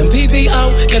 D-I-M-P-P-O.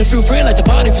 Got a few friends like the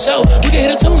party for show. We can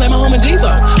hit a tune like my home in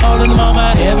Depot. All in the mall,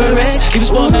 my Everest. Even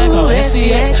Sport Mac on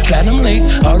SCX. Platinum link,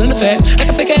 all in the fact. I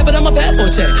can pick head, but I'm a bad for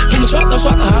a check. From the truck, no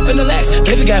swap, I hop in the lax.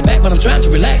 Baby got back, but I'm trying to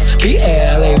relax.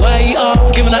 B-L-A-Y-E-R.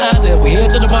 Giving her eyes that we head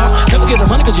to the bar. Never get the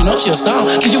money, cause you know she a star.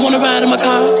 Do you wanna ride in my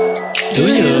car? Do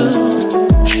you?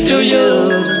 Do you?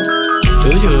 Do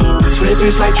you?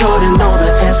 Slippers like Jordan on the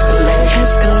Escalade.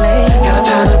 Got a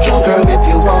pound of drunk girl if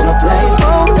you wanna play.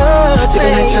 You can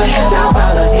let your head out while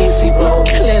the AC blow.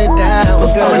 Let it down.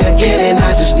 Before you get in,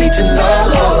 I just need to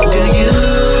know. Do you?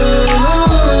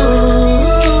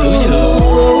 Do you?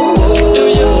 Do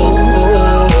you?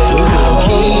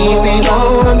 Keep it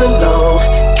on the low.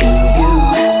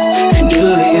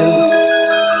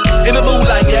 In the mood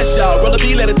like yes, y'all. Roll a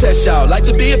B, let it test y'all. Like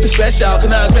to be if it's stress y'all.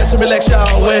 Can I dress and relax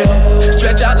y'all? Well,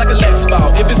 stretch out like a Lex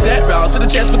ball. If it's that route, to the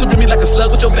chest with the rim me like a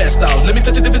slug with your vest off. Let me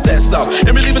touch it if it's that soft.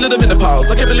 And relieving them in the pause.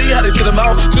 I can't believe how they sit them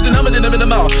all. Switching them and then them in the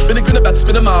mouth. Been a grin about to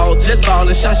spin them all. Just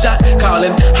ballin', shot,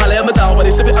 calling. Holla at my dog when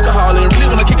they sippin' alcohol. And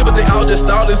really wanna kick it, but they all just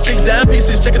stallin'. 6 damn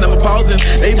pieces, checking them and pausing.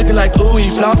 They looking like, ooh,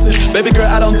 he flossin'. Baby girl,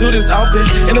 I don't do this often.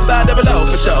 In the 5 double O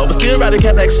for sure. But still ride a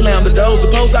cat like slam the doors.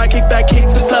 Suppose I kick back, kick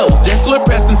the flows. Just to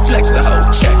impress and flex the hoe.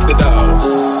 Check the dog.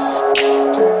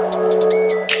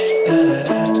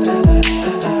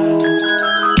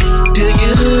 Do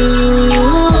you?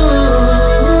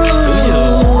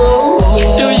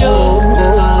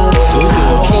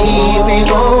 Keep it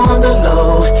on the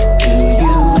low.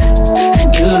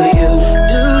 Do you?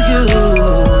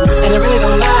 And it really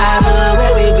don't matter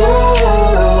where we go.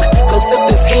 Go sip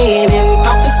this hand and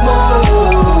pop the smoke.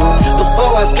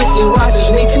 Before I skip you, I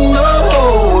just need to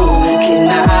know. Can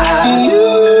I? Do you?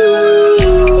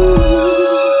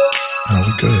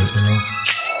 We good, you know.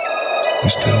 We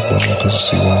still ballin' cause you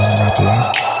see why I'm not the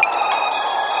lot.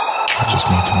 I just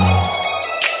need to know,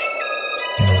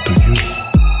 do you?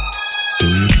 Do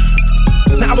you?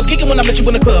 Now I was geeking when I met you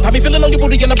in the club. Had me feeling on your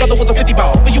booty and the brother was a 50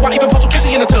 ball. For you, I even post a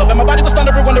kissy in the tub. And my body was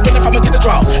thundering, wondering if I'ma get the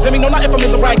draw. Let me know not if I'm in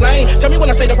the right lane. Tell me when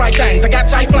I say the right things. I got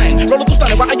tight flame. Rolling through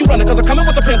stunning, why are you running? Cause I'm coming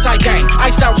with a pimp tight gang.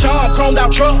 Iced out charm, chromed out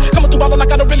truck. Coming through ballin'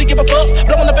 like I don't really give a fuck.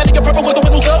 Blowing the Vatican purple with the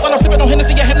windows up. While I'm sipping on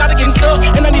Hennessy and hypnotic getting stuck.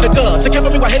 And I need a gun to cover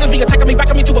me while haters be attacking me.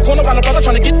 Backing me to a corner while a brother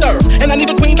trying to get nerves. And I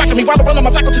need a queen backing me while I run on my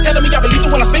faculty telling me I believe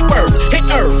you when I speak words. Hit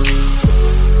earth.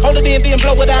 Hold it in, then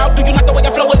blow it out. Do you like the way I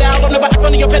flow it out? Don't never act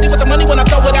funny or petty with the money when I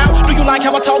throw it out. Do you like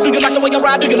how I talk? Do you like the way I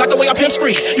ride? Do you like the way I pimp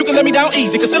streets? You can let me down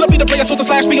easy, cause still I'll be the player choice /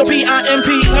 POPIMP.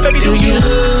 Now baby, do you?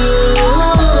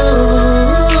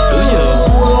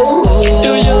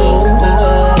 Do you?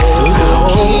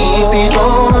 Keep it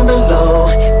on the low.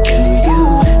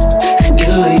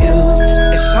 Do you?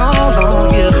 It's all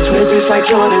on you. Twin fish like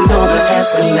Jordan on the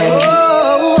Escalade.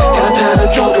 Got a pound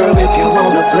of drunk girl if you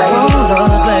wanna play.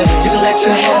 You can let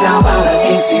your head out while the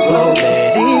AC blow.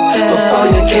 Before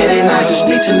you get in, I just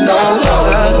need to know.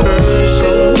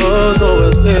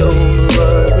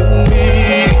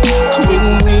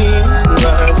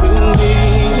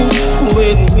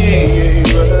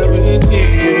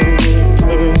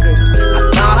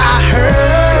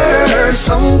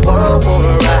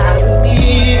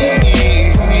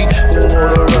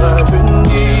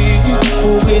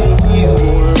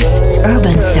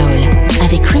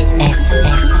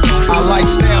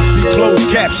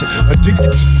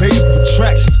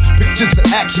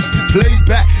 actions be played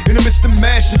back in the midst of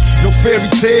mashing. No fairy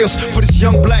tales for this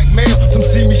young black male. Some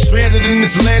see me stranded in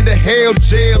this land of hell,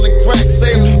 jail and crack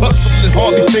sales. Hustling,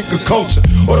 hardly think of culture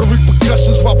or the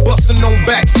repercussions while busting on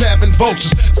backstabbing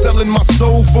vultures. Selling my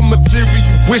soul for material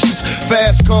wishes,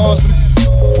 fast cars.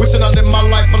 Wishing I lived my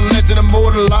life a legend,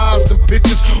 immortalized in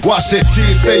pictures. Watch that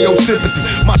tears say your sympathy.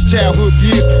 My childhood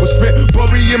years were spent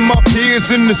burying my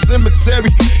peers in the cemetery.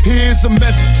 Here's a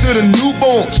message to the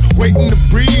newborns waiting to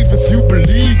breathe. If you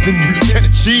believe, then you can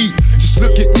achieve. Just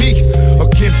look at me,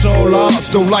 against all odds.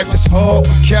 Though life is hard,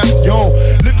 we carry on.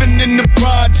 Living in the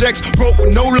projects, broke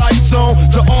with no lights on.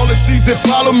 To all the seeds that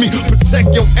follow me,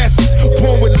 protect your essence.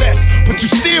 Born with less, but you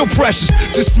still precious.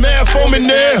 Just smile for me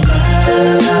now.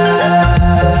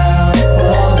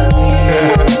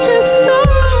 Just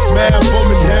smile for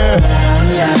me now.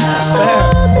 Smile.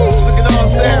 Look at all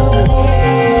Sam.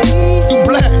 You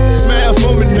black, smile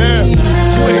for me now.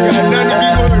 You ain't got nothing to be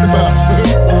worried about.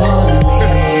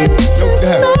 No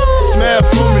doubt. Smile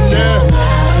for me now.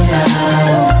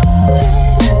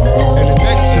 And the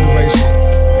next generation.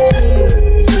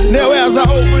 Now as I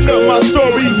open up my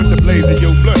story with the blaze of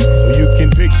your blood, so you can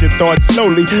fix your thoughts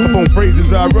slowly upon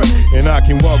phrases I run, and I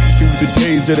can walk you through the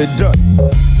days that are done.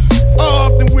 I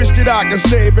often wish that I could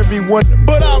save everyone,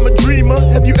 but I'm a dreamer.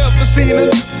 Have you ever seen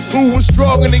us? Who was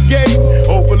strong in the game,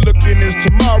 overlooking his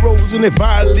tomorrows, and it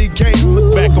finally came.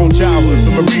 Look back on childhood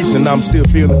for a reason I'm still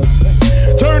feeling the pain.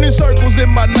 Turning circles in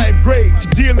my ninth grade to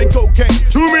dealing cocaine.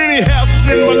 Too many houses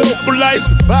in my local life,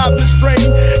 survived the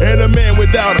strain. And a man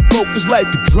without a focus life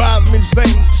could drive him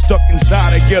insane. Stuck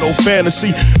inside a ghetto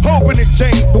fantasy, hoping it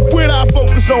changed. But when I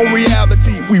focus on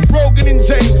reality, we broken and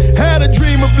chained. Had a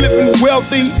dream of living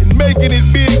wealthy and making it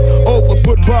big. Over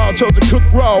football, chose to cook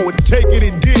raw and take it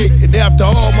and dig. And after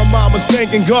all, my mama's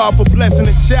thanking God for blessing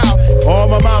a child. All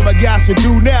my mama got to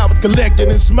do now is collect it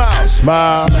and smile.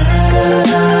 Smile.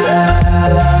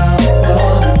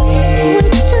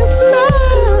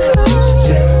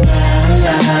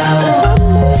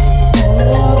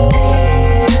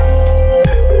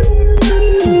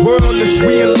 The world is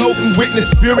reloading, witness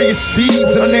furious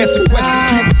speeds. Unanswered questions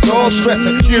keep us all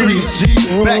stressing. Curious G,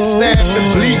 backstab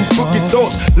and bleeding, crooked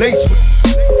thoughts laced with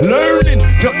learning,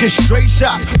 ducking straight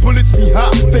shots. Bullets be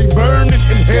hot, they burning,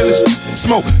 inhaling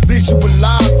smoke.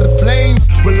 Visualize the flames.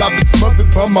 Well, I've been smothered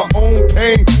by my own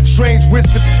pain. Strange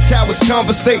whispers, cowards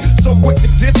conversate. So quick to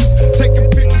distance, taking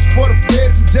pictures for the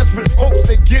feds in desperate hopes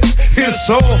they get us. Hit us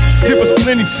all, give us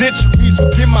plenty centuries.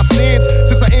 Forgive my sins,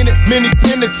 since I entered many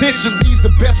penitentiaries.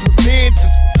 The best revenge is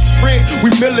friend.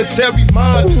 We military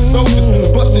minded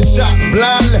soldiers, busting shots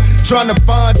blindly, trying to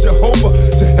find Jehovah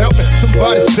to help me.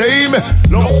 Somebody save me.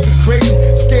 Lost and crazy,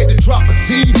 scared to drop a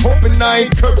seed, hoping I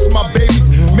ain't cursed my babies.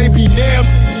 Maybe now,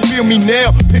 feel me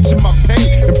now, picture my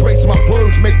pain, embrace my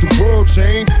words, make the world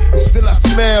change. And still I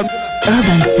smell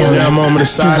Urban Soul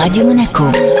sur Radio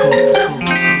Monaco.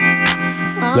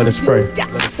 Let us pray.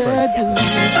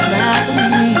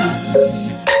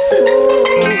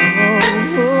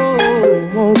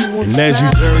 And as you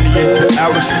journey into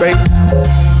outer space,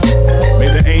 may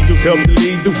the angels help to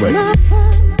lead the way.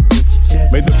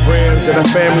 May the prayers that our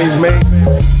families made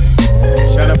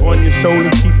shine up on your soul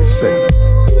and keep it safe.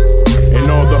 And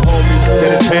all the homies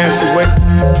that have passed away,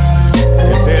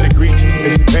 they're there to greet you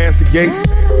as you pass the gates.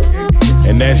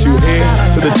 And as you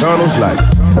head to the tunnel's light,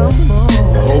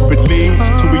 I hope it leads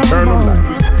to eternal life.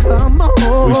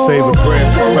 We say a prayer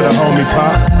for the homie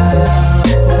Pop.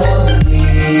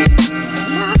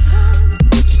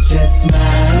 Just smile.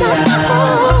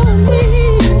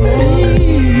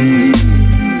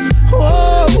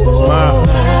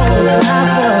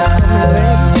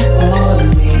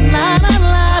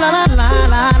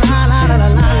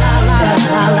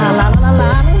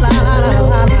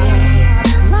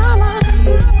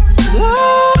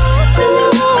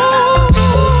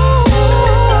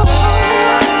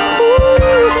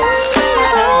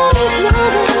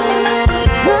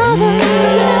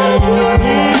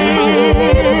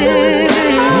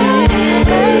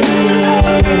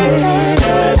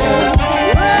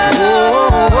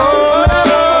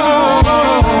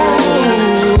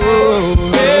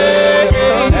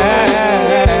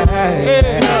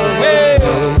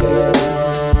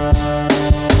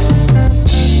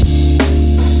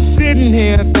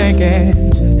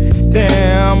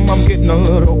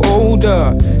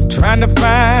 Trying to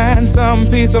find some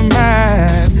peace of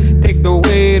mind, take the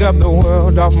weight of the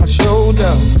world off my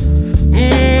shoulder.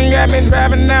 Got me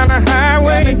driving down the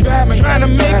highway, trying to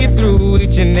make it through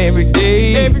each and every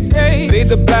day. Fade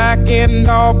the black in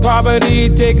all poverty,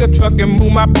 take a truck and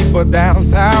move my people down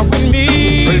south with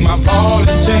me. Trade my ball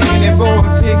and chain and for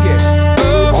a ticket.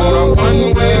 On a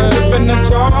one-way trip in the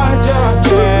Georgia.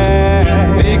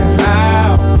 Yeah. Big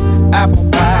South, apple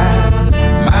pies,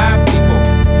 my people,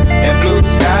 and blue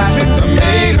skies. And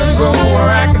tomatoes grow where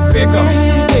I can pick them.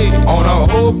 On an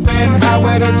open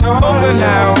highway to Georgia. Open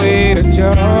highway to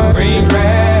Georgia. Green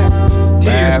grass,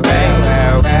 tears stained,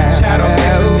 shadow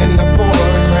dancing in the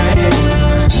pouring rain.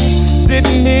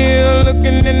 Sitting here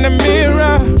looking in the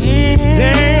mirror.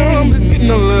 Damn, it's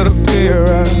getting a little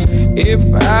clearer. If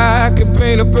I could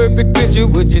paint a perfect picture,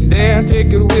 would you dare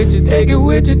take it with you? Take it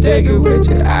with you, take it with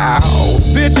you. Ow.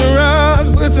 Picture us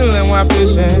whistling while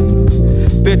fishing.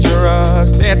 Picture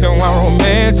us dancing while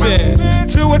romancing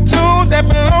to a tune that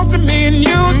belongs to me and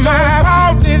you. My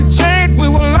balls and chain, we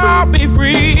will all be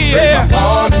free. Yeah. My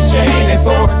ball and chain and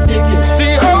for a ticket.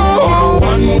 See, oh,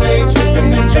 one-way trip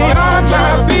in the see all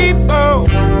my people.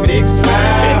 Big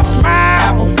smile, big smile.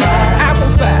 Apple pie,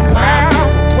 apple pie.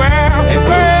 Wow, wow, and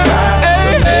blue sky.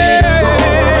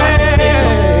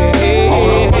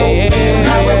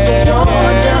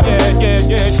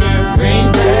 Green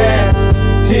grass,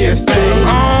 tear stains,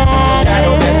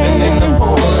 shadow dancing in the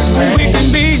pouring rain. We can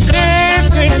be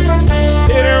dancing,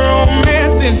 steady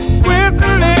romancing,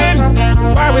 whistling,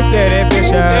 while we steady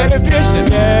fishing,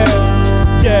 yeah,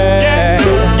 yeah, yeah,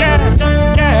 yeah,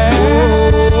 yeah.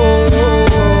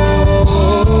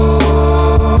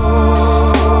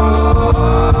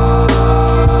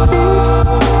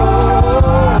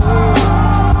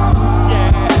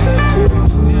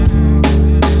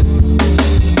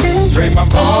 Trade my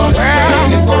ball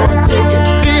and for a ticket.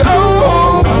 See,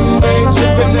 oh, one-way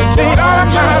trip in the see all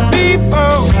my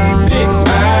people. Big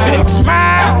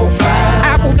smile,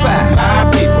 apple pie, my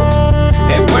people.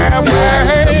 And where I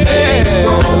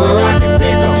can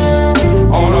pick them.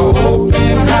 On an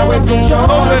open highway to Georgia.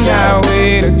 Open highway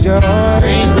to Georgia.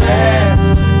 Green grass,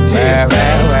 tears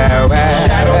stained,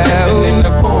 shadow dancing in the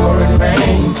pouring rain.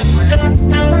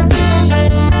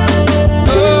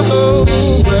 Oh,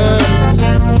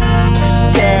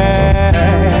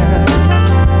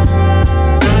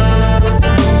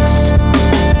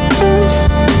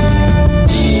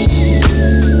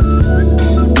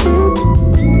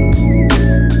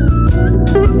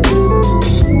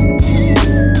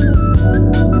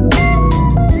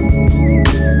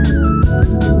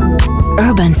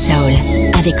 Urban Soul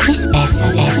avec Chris S.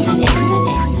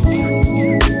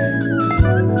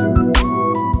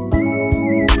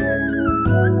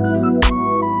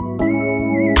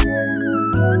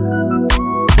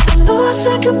 I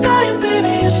said goodbye and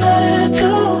baby you said it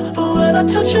too. But when I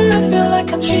touch you I feel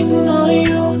like I'm cheating on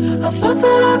you. I thought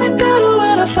that I'd be better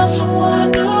when I found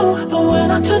someone new. But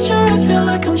when I touch you I feel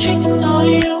like I'm cheating on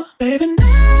you. Baby now,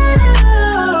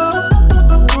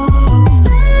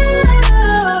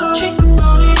 cheating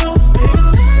on you. Baby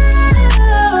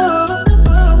now,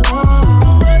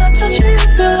 when I touch you I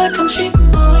feel like I'm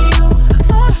cheating on you.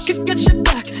 Thought I could get you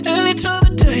back any time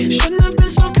of day. Shouldn't have been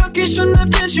so cocky, shouldn't have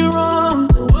did you wrong.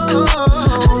 I know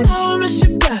I miss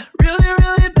you bad, really,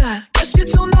 really bad. Guess you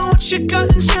don't know what you got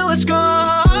until it's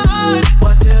gone.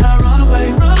 Why did I run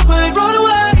away, run away, run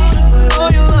away? Oh,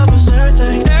 your love was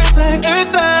everything, everything,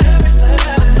 everything.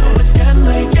 I know it's getting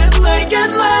late, getting late,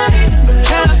 getting late.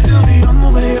 Can I still be on the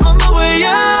way,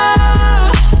 yeah?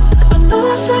 I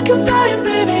know I said goodbye and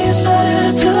baby you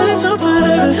said it too. But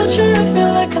when I touch you I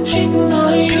feel like I'm cheating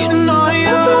on you. Cheating on you.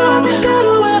 I thought I'd be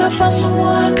better when I found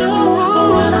someone new. But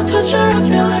when I touch you I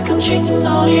feel like I'm cheating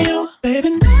on you. Baby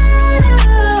now,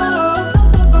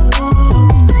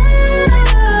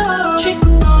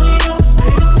 cheating on you.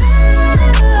 Baby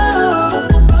now,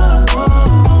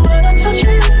 when I touch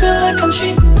you I feel like I'm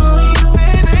cheating on you.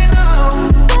 Baby now,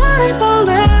 worry my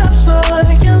lips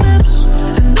like your lips,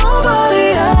 and nobody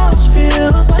else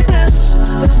feels like this.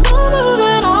 There's no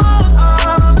moving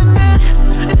on than me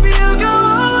if you go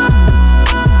away.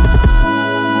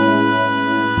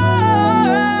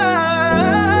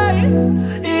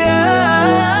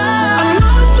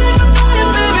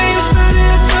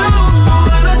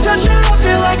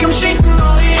 I'm cheating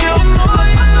on you.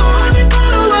 I know I'd be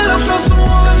better when I found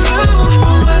someone new.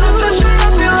 But when I touch you, I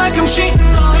feel like I'm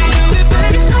cheating on you,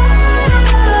 baby.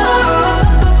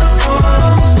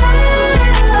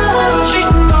 I'm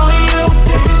cheating on you.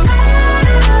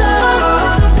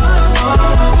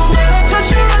 When I touch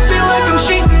you, I feel like I'm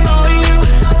cheating on you.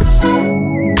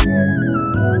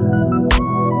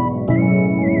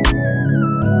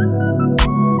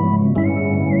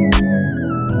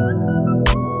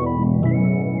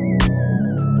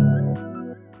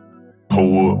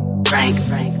 Hold up. Frank.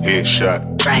 Headshot.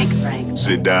 Frank.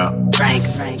 Sit down. Frank.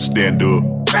 Stand up.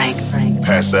 Frank.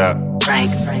 Pass out.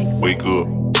 Frank. Wake up.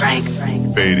 Frank.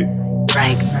 Fade it.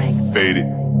 Frank. Fade it.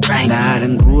 Nah, I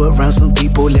done grew around some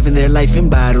people living their life in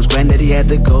bottles. Granddaddy had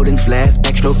the golden flask,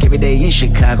 backstroke every day in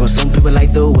Chicago. Some people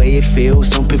like the way it feels.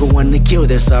 Some people want to kill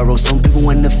their sorrow. Some people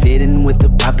want to fit in with the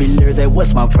popular. That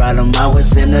was my problem. I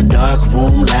was in a dark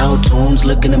room, loud tunes,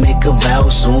 looking to make a vow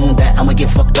soon that I'ma get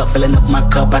fucked up, filling up my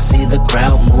cup. I see the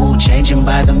crowd mood changing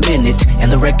by the minute,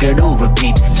 and the record on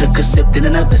repeat. Took a sip, then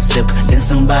another sip. Then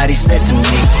somebody said to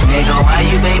me, nigga, why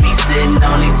you babysitting?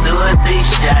 Only 2 or 3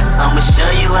 shots. I'ma show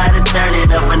you how to turn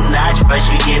it up a notch.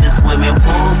 First you get a swimming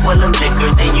pool full of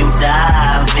liquor, then you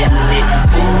dive in it.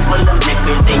 Pool full of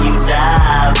liquor, then you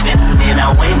dive in it. I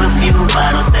wave a few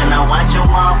bottles, then I watch them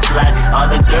all fly. All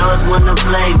the girls wanna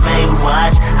play, they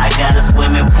watch. I got a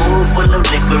swimming pool full of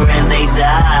liquor and they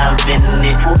dive in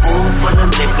it. Pool full of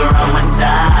liquor, I'ma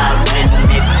dive in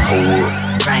it. Hold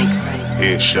up. Frank.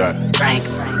 Headshot. Frank.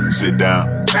 Sit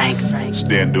down. Frank.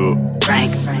 Stand up.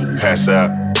 Frank. Pass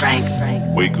out. Frank.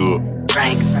 Wake up.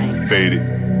 Frank. Fade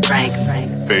it. Frank.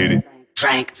 Fade it.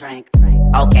 Frank.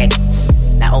 Okay.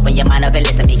 Now open your mind up and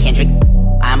listen to me, Kendrick.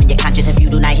 I'm in your conscience. If you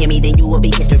do not hear me, then you will be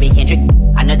history, Kendrick.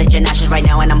 I know that you're nauseous right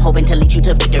now, and I'm hoping to lead you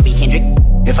to victory, Kendrick.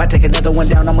 If I take another one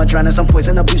down, I'ma drown in some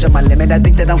poison, abusing my limit. I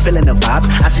think that I'm feeling the vibe.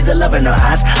 I see the love in her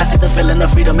eyes. I see the feeling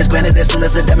of freedom is granted as soon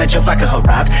as the damage of vodka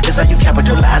arrives. This how you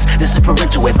capitalize. This is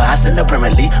parental advice. And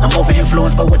apparently, I'm over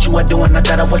influenced by what you are doing. I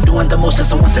thought I was doing the most, and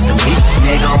someone said to me,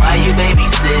 nigga, why you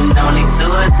babysitting? Only 2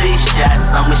 or 3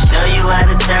 shots. I'ma show you how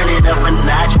to turn it up a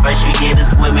notch. First you get a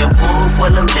swimming pool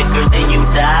full of liquor, then you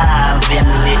dive in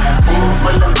it. Pool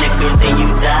full of liquor, then you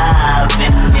dive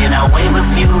in it. I wave a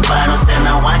few bottles, then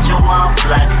I watch them all fly.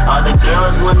 All the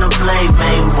girls wanna play,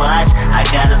 they watch. I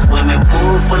got a swimming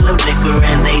pool full of liquor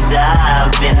and they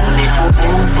dive in it.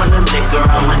 Pool full of liquor,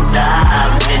 I'ma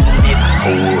dive in it.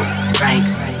 Hold up. Frank.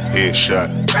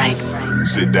 Headshot. Frank.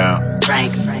 Sit down.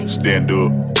 Frank. Stand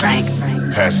up. Frank.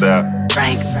 Pass out.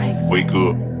 Frank. Wake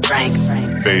up. Frank.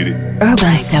 Fade it.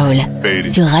 Urban Soul Fade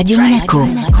it. sur Radio Monaco.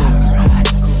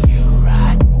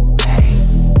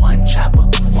 One chopper,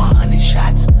 100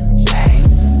 shots,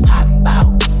 bang. Hop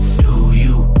out, do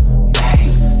you,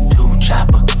 bang. 2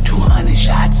 chopper, 200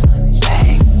 shots,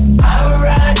 bang. I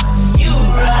ride, you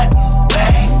ride,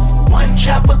 bang. 1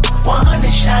 chopper,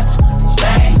 100 shots,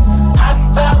 bang.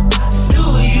 Hop out, do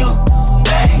you,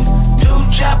 bang. 2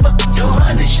 chopper,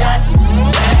 200 shots,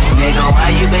 bang. Nigga, why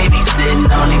you babysitting?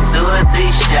 Only 2 or 3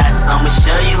 shots. I'ma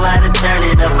show you how to turn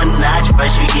it up a notch.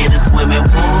 First you get a swimming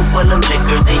pool full of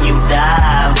liquor, then you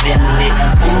dive in it.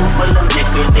 Pool full of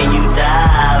liquor, then you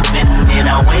dive in it.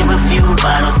 I wave a few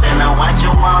bottles, then I watch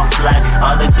them all fly.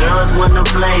 All the girls wanna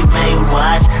play, they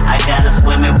watch. I got a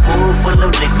swimming pool full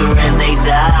of liquor and they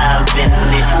dive in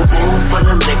it. Pool full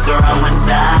of liquor, I'ma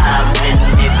dive in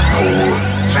it. Hold up.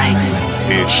 Frank.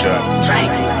 Headshot.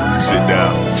 Frank. Sit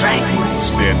down. Frank.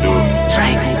 Stand up.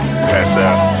 Frank. Pass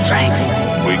out. Frank.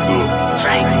 Wake up.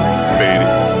 Frank. Fade it.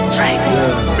 Frank.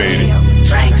 Fade it.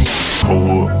 Frank.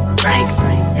 Hold up. Frank.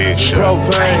 Headshot.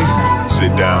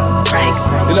 Sit down. Frank.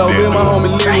 You know, me and my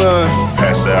homie Leland,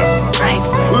 pass out. Frank.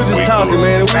 We were just talking,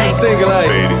 man, and we was thinking like,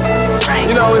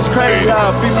 you know, it's crazy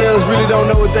how females really don't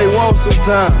know what they want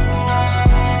sometimes.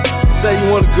 Say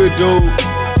you want a good dude,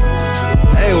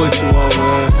 that ain't what you want,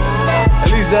 man. At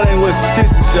least that ain't what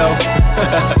statistics show.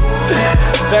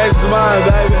 Thanks to mine,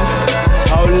 baby.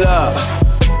 Hold up.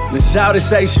 The shawty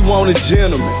say she want a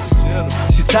gentleman.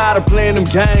 She tired of playing them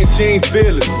games, she ain't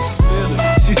feeling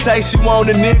it. She say she want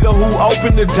a nigga who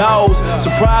open the doors.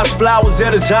 Surprise flowers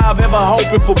at a job, ever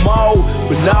hoping for more.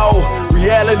 But no,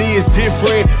 reality is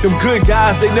different. Them good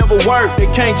guys, they never work. They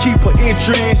can't keep her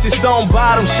interest. It's on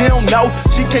bottom, she don't know.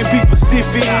 She can't be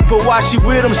Pacific. But while she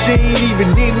with him, she ain't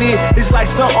even in it. It's like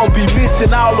something be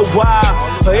missing all the while.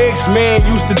 Her ex-man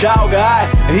used to dog her eye,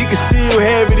 and he can still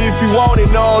have it if he want it,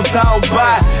 know I'm talking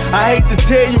about. I hate to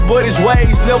tell you, but his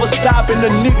ways never stop, and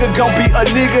a nigga gon' be a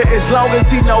nigga as long as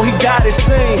he know he got his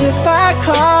thing. If I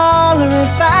call or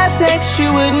if I text,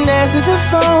 you wouldn't answer the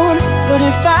phone. But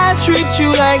if I treat you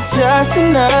like just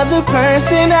another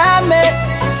person I met,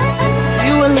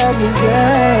 you will love me,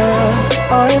 girl.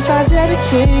 Or if I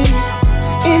dedicate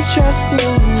interest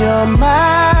in your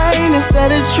mind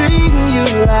instead of treating you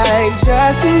like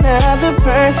just another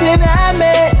person I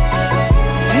met,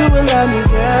 you will love me,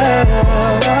 girl.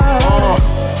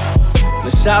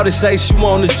 The shawty say she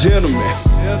want a gentleman.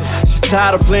 She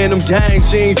tired of playing them games,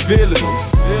 she ain't feeling them.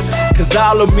 Cause was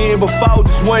all of me and before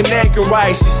just wasn't acting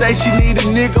right. She say she need a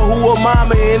nigga who a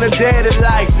mama and a daddy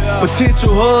like.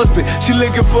 Potential husband, she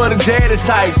looking for the daddy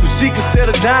type. So she can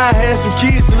settle down, have some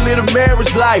kids and live a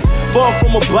marriage life. Far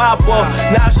from a bopper,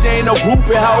 now she ain't no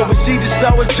groupie hoe, but she just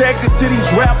so attracted to these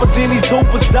rappers and these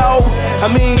hoopers, dog. I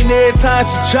mean, every time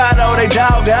she try, though, they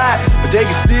dog die. But they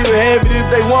can still have it if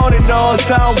they want it, know what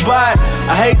I'm talking about.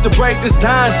 I hate to break this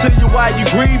down to you while you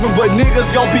grieving, but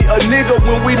niggas gon' be a nigga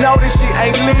when we know this shit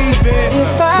ain't leaving.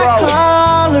 If I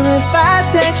call or if I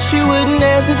text, you wouldn't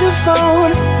answer the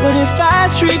phone. But if I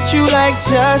treat you like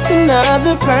just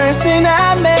another person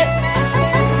I met,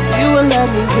 you will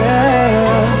love me,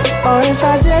 girl. Or if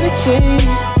I dedicate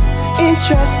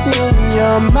interest in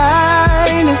your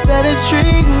mind instead of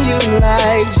treating you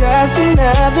like just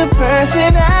another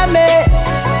person I met,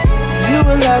 you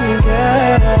will love me,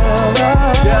 girl.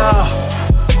 Yeah.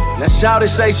 Now shawty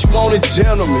say she want a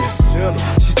gentleman.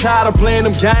 She tired of playing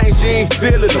them games, she ain't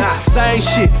feeling them. Same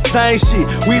shit,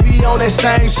 we be on that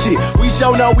same shit. We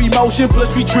show no emotion,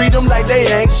 plus we treat them like they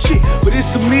ain't shit. But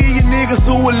it's a million niggas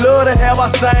who would love to have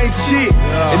our same shit.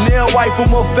 And they'll wipe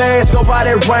them up fast, go by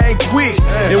that rain quick.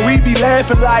 And we be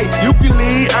laughing like, you can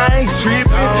leave, I ain't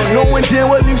tripping. Knowing damn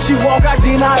well if she walk out,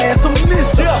 then I ask her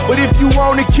miss her. But if you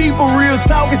wanna keep a real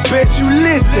talk, it's best you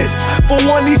listen. For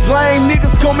one, these lame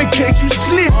niggas come and catch you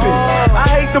slipping. I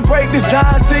hate to break this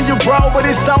down to you, bro, but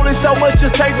it's only so much to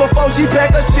take before she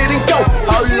pack her shit and go.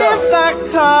 Hold up. If I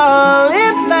call,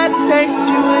 if I text,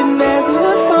 you wouldn't answer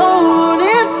the phone.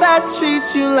 If I treat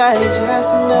you like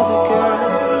just another girl.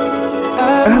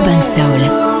 Urban Soul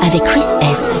avec Chris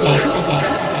S.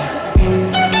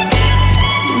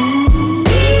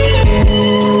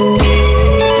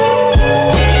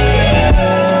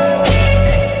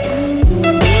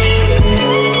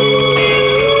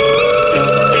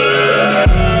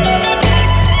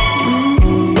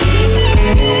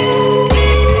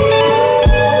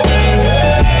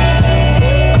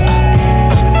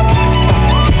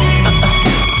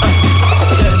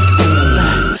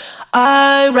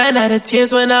 Ran out of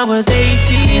tears when I was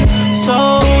 18,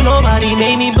 so nobody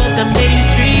made me but the main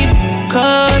streets.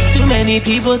 Cause too many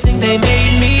people think they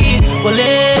made me. Well,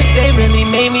 if they really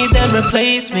made me, then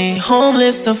replace me.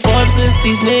 Homeless to Forbes list,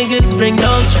 these niggas bring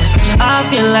no stress. I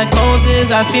feel like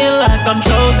Moses, I feel like I'm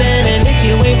chosen. And if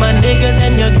you ain't my nigga,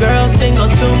 then your girl single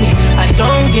to me. I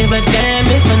don't give a damn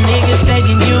if a nigga said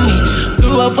you knew me.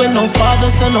 Grew up with no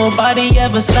father, so nobody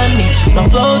ever stunned me. My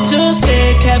flow too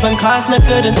sick, Kevin Costner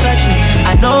couldn't touch me.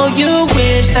 I know you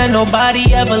wish that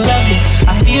nobody ever loved me.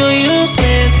 I feel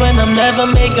useless when I'm never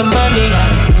making money.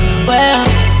 Well,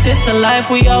 this the life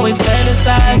we always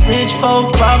fantasize. Rich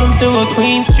folk problem through a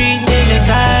Queen Street nigga's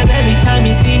eyes. Every time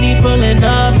you see me pulling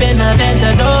up in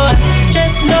Aventadors,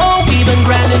 just know we been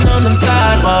grinding on them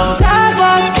sidewalks.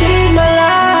 Sidewalks in my life.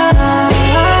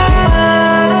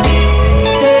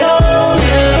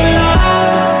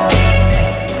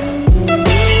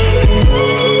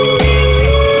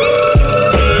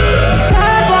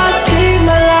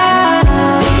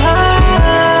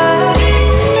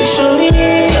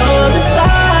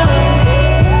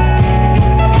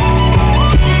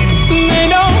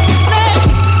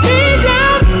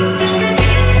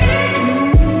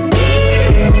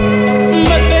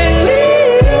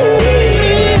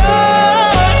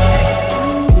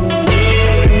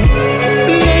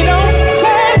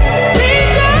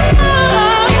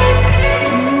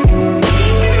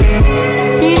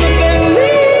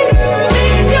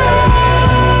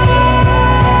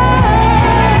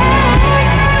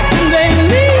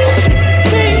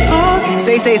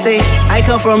 Say, I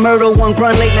come from murder, one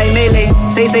grunt, late night melee.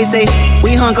 Say,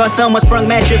 we hung our summer, sprung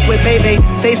mattress with baby.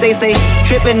 Say,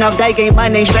 tripping off dyke, ain't my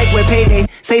name, strike with payday.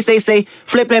 Say,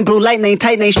 flipping blue lightning,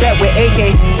 tight name, strapped with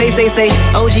AK. Say,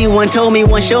 OG one told me,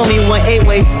 one showed me, one 8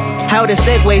 ways. How to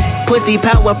segue, pussy,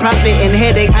 power, profit, and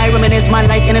headache. I reminisce my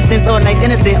life innocence, or life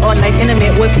innocent, or life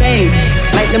intimate with fame.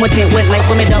 Like limited with like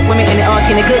women, dark women, and the arc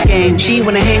in a good game. She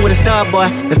wanna hang with a star boy,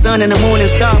 the sun and the moon and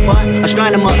star boy.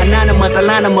 Astronomer, anonymous, I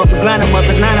line them up, we grind them up.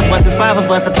 It's 9 of us and 5 of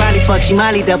us. I probably fuck, she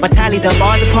mollied up, I tallied up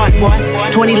all the parts, boy.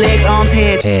 20 legs, arms,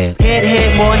 head,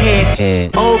 more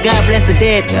head. Oh, God bless the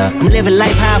dead. I'm living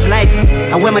life, half life.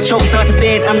 I wear my trophies out to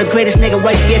bed. I'm the greatest nigga,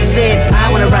 right? She ever said. I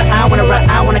wanna rock, I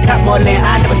wanna cop more land.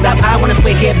 I never stop. I wanna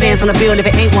quit, get fans on the bill. If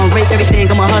it ain't one, rape everything.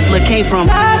 I'm a hustler, came from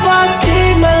sidewalks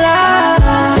in my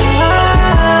life.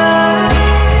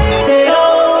 They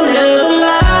don't live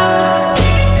alive.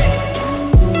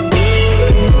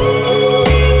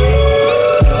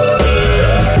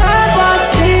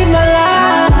 Sidewalks in my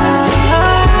life.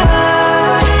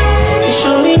 You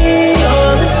show me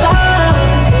all the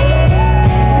signs.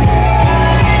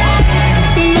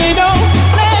 They don't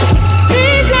let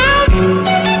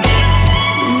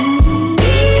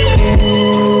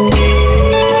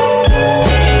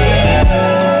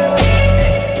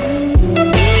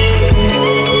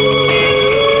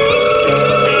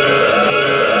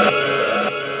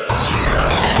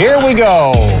Here we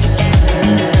go.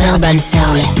 Urban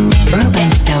Soul,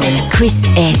 Chris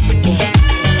S.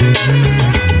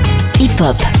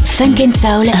 Hip-hop, funk and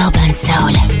soul, Urban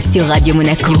Soul, sur Radio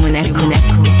Monaco.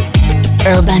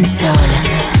 Urban Soul.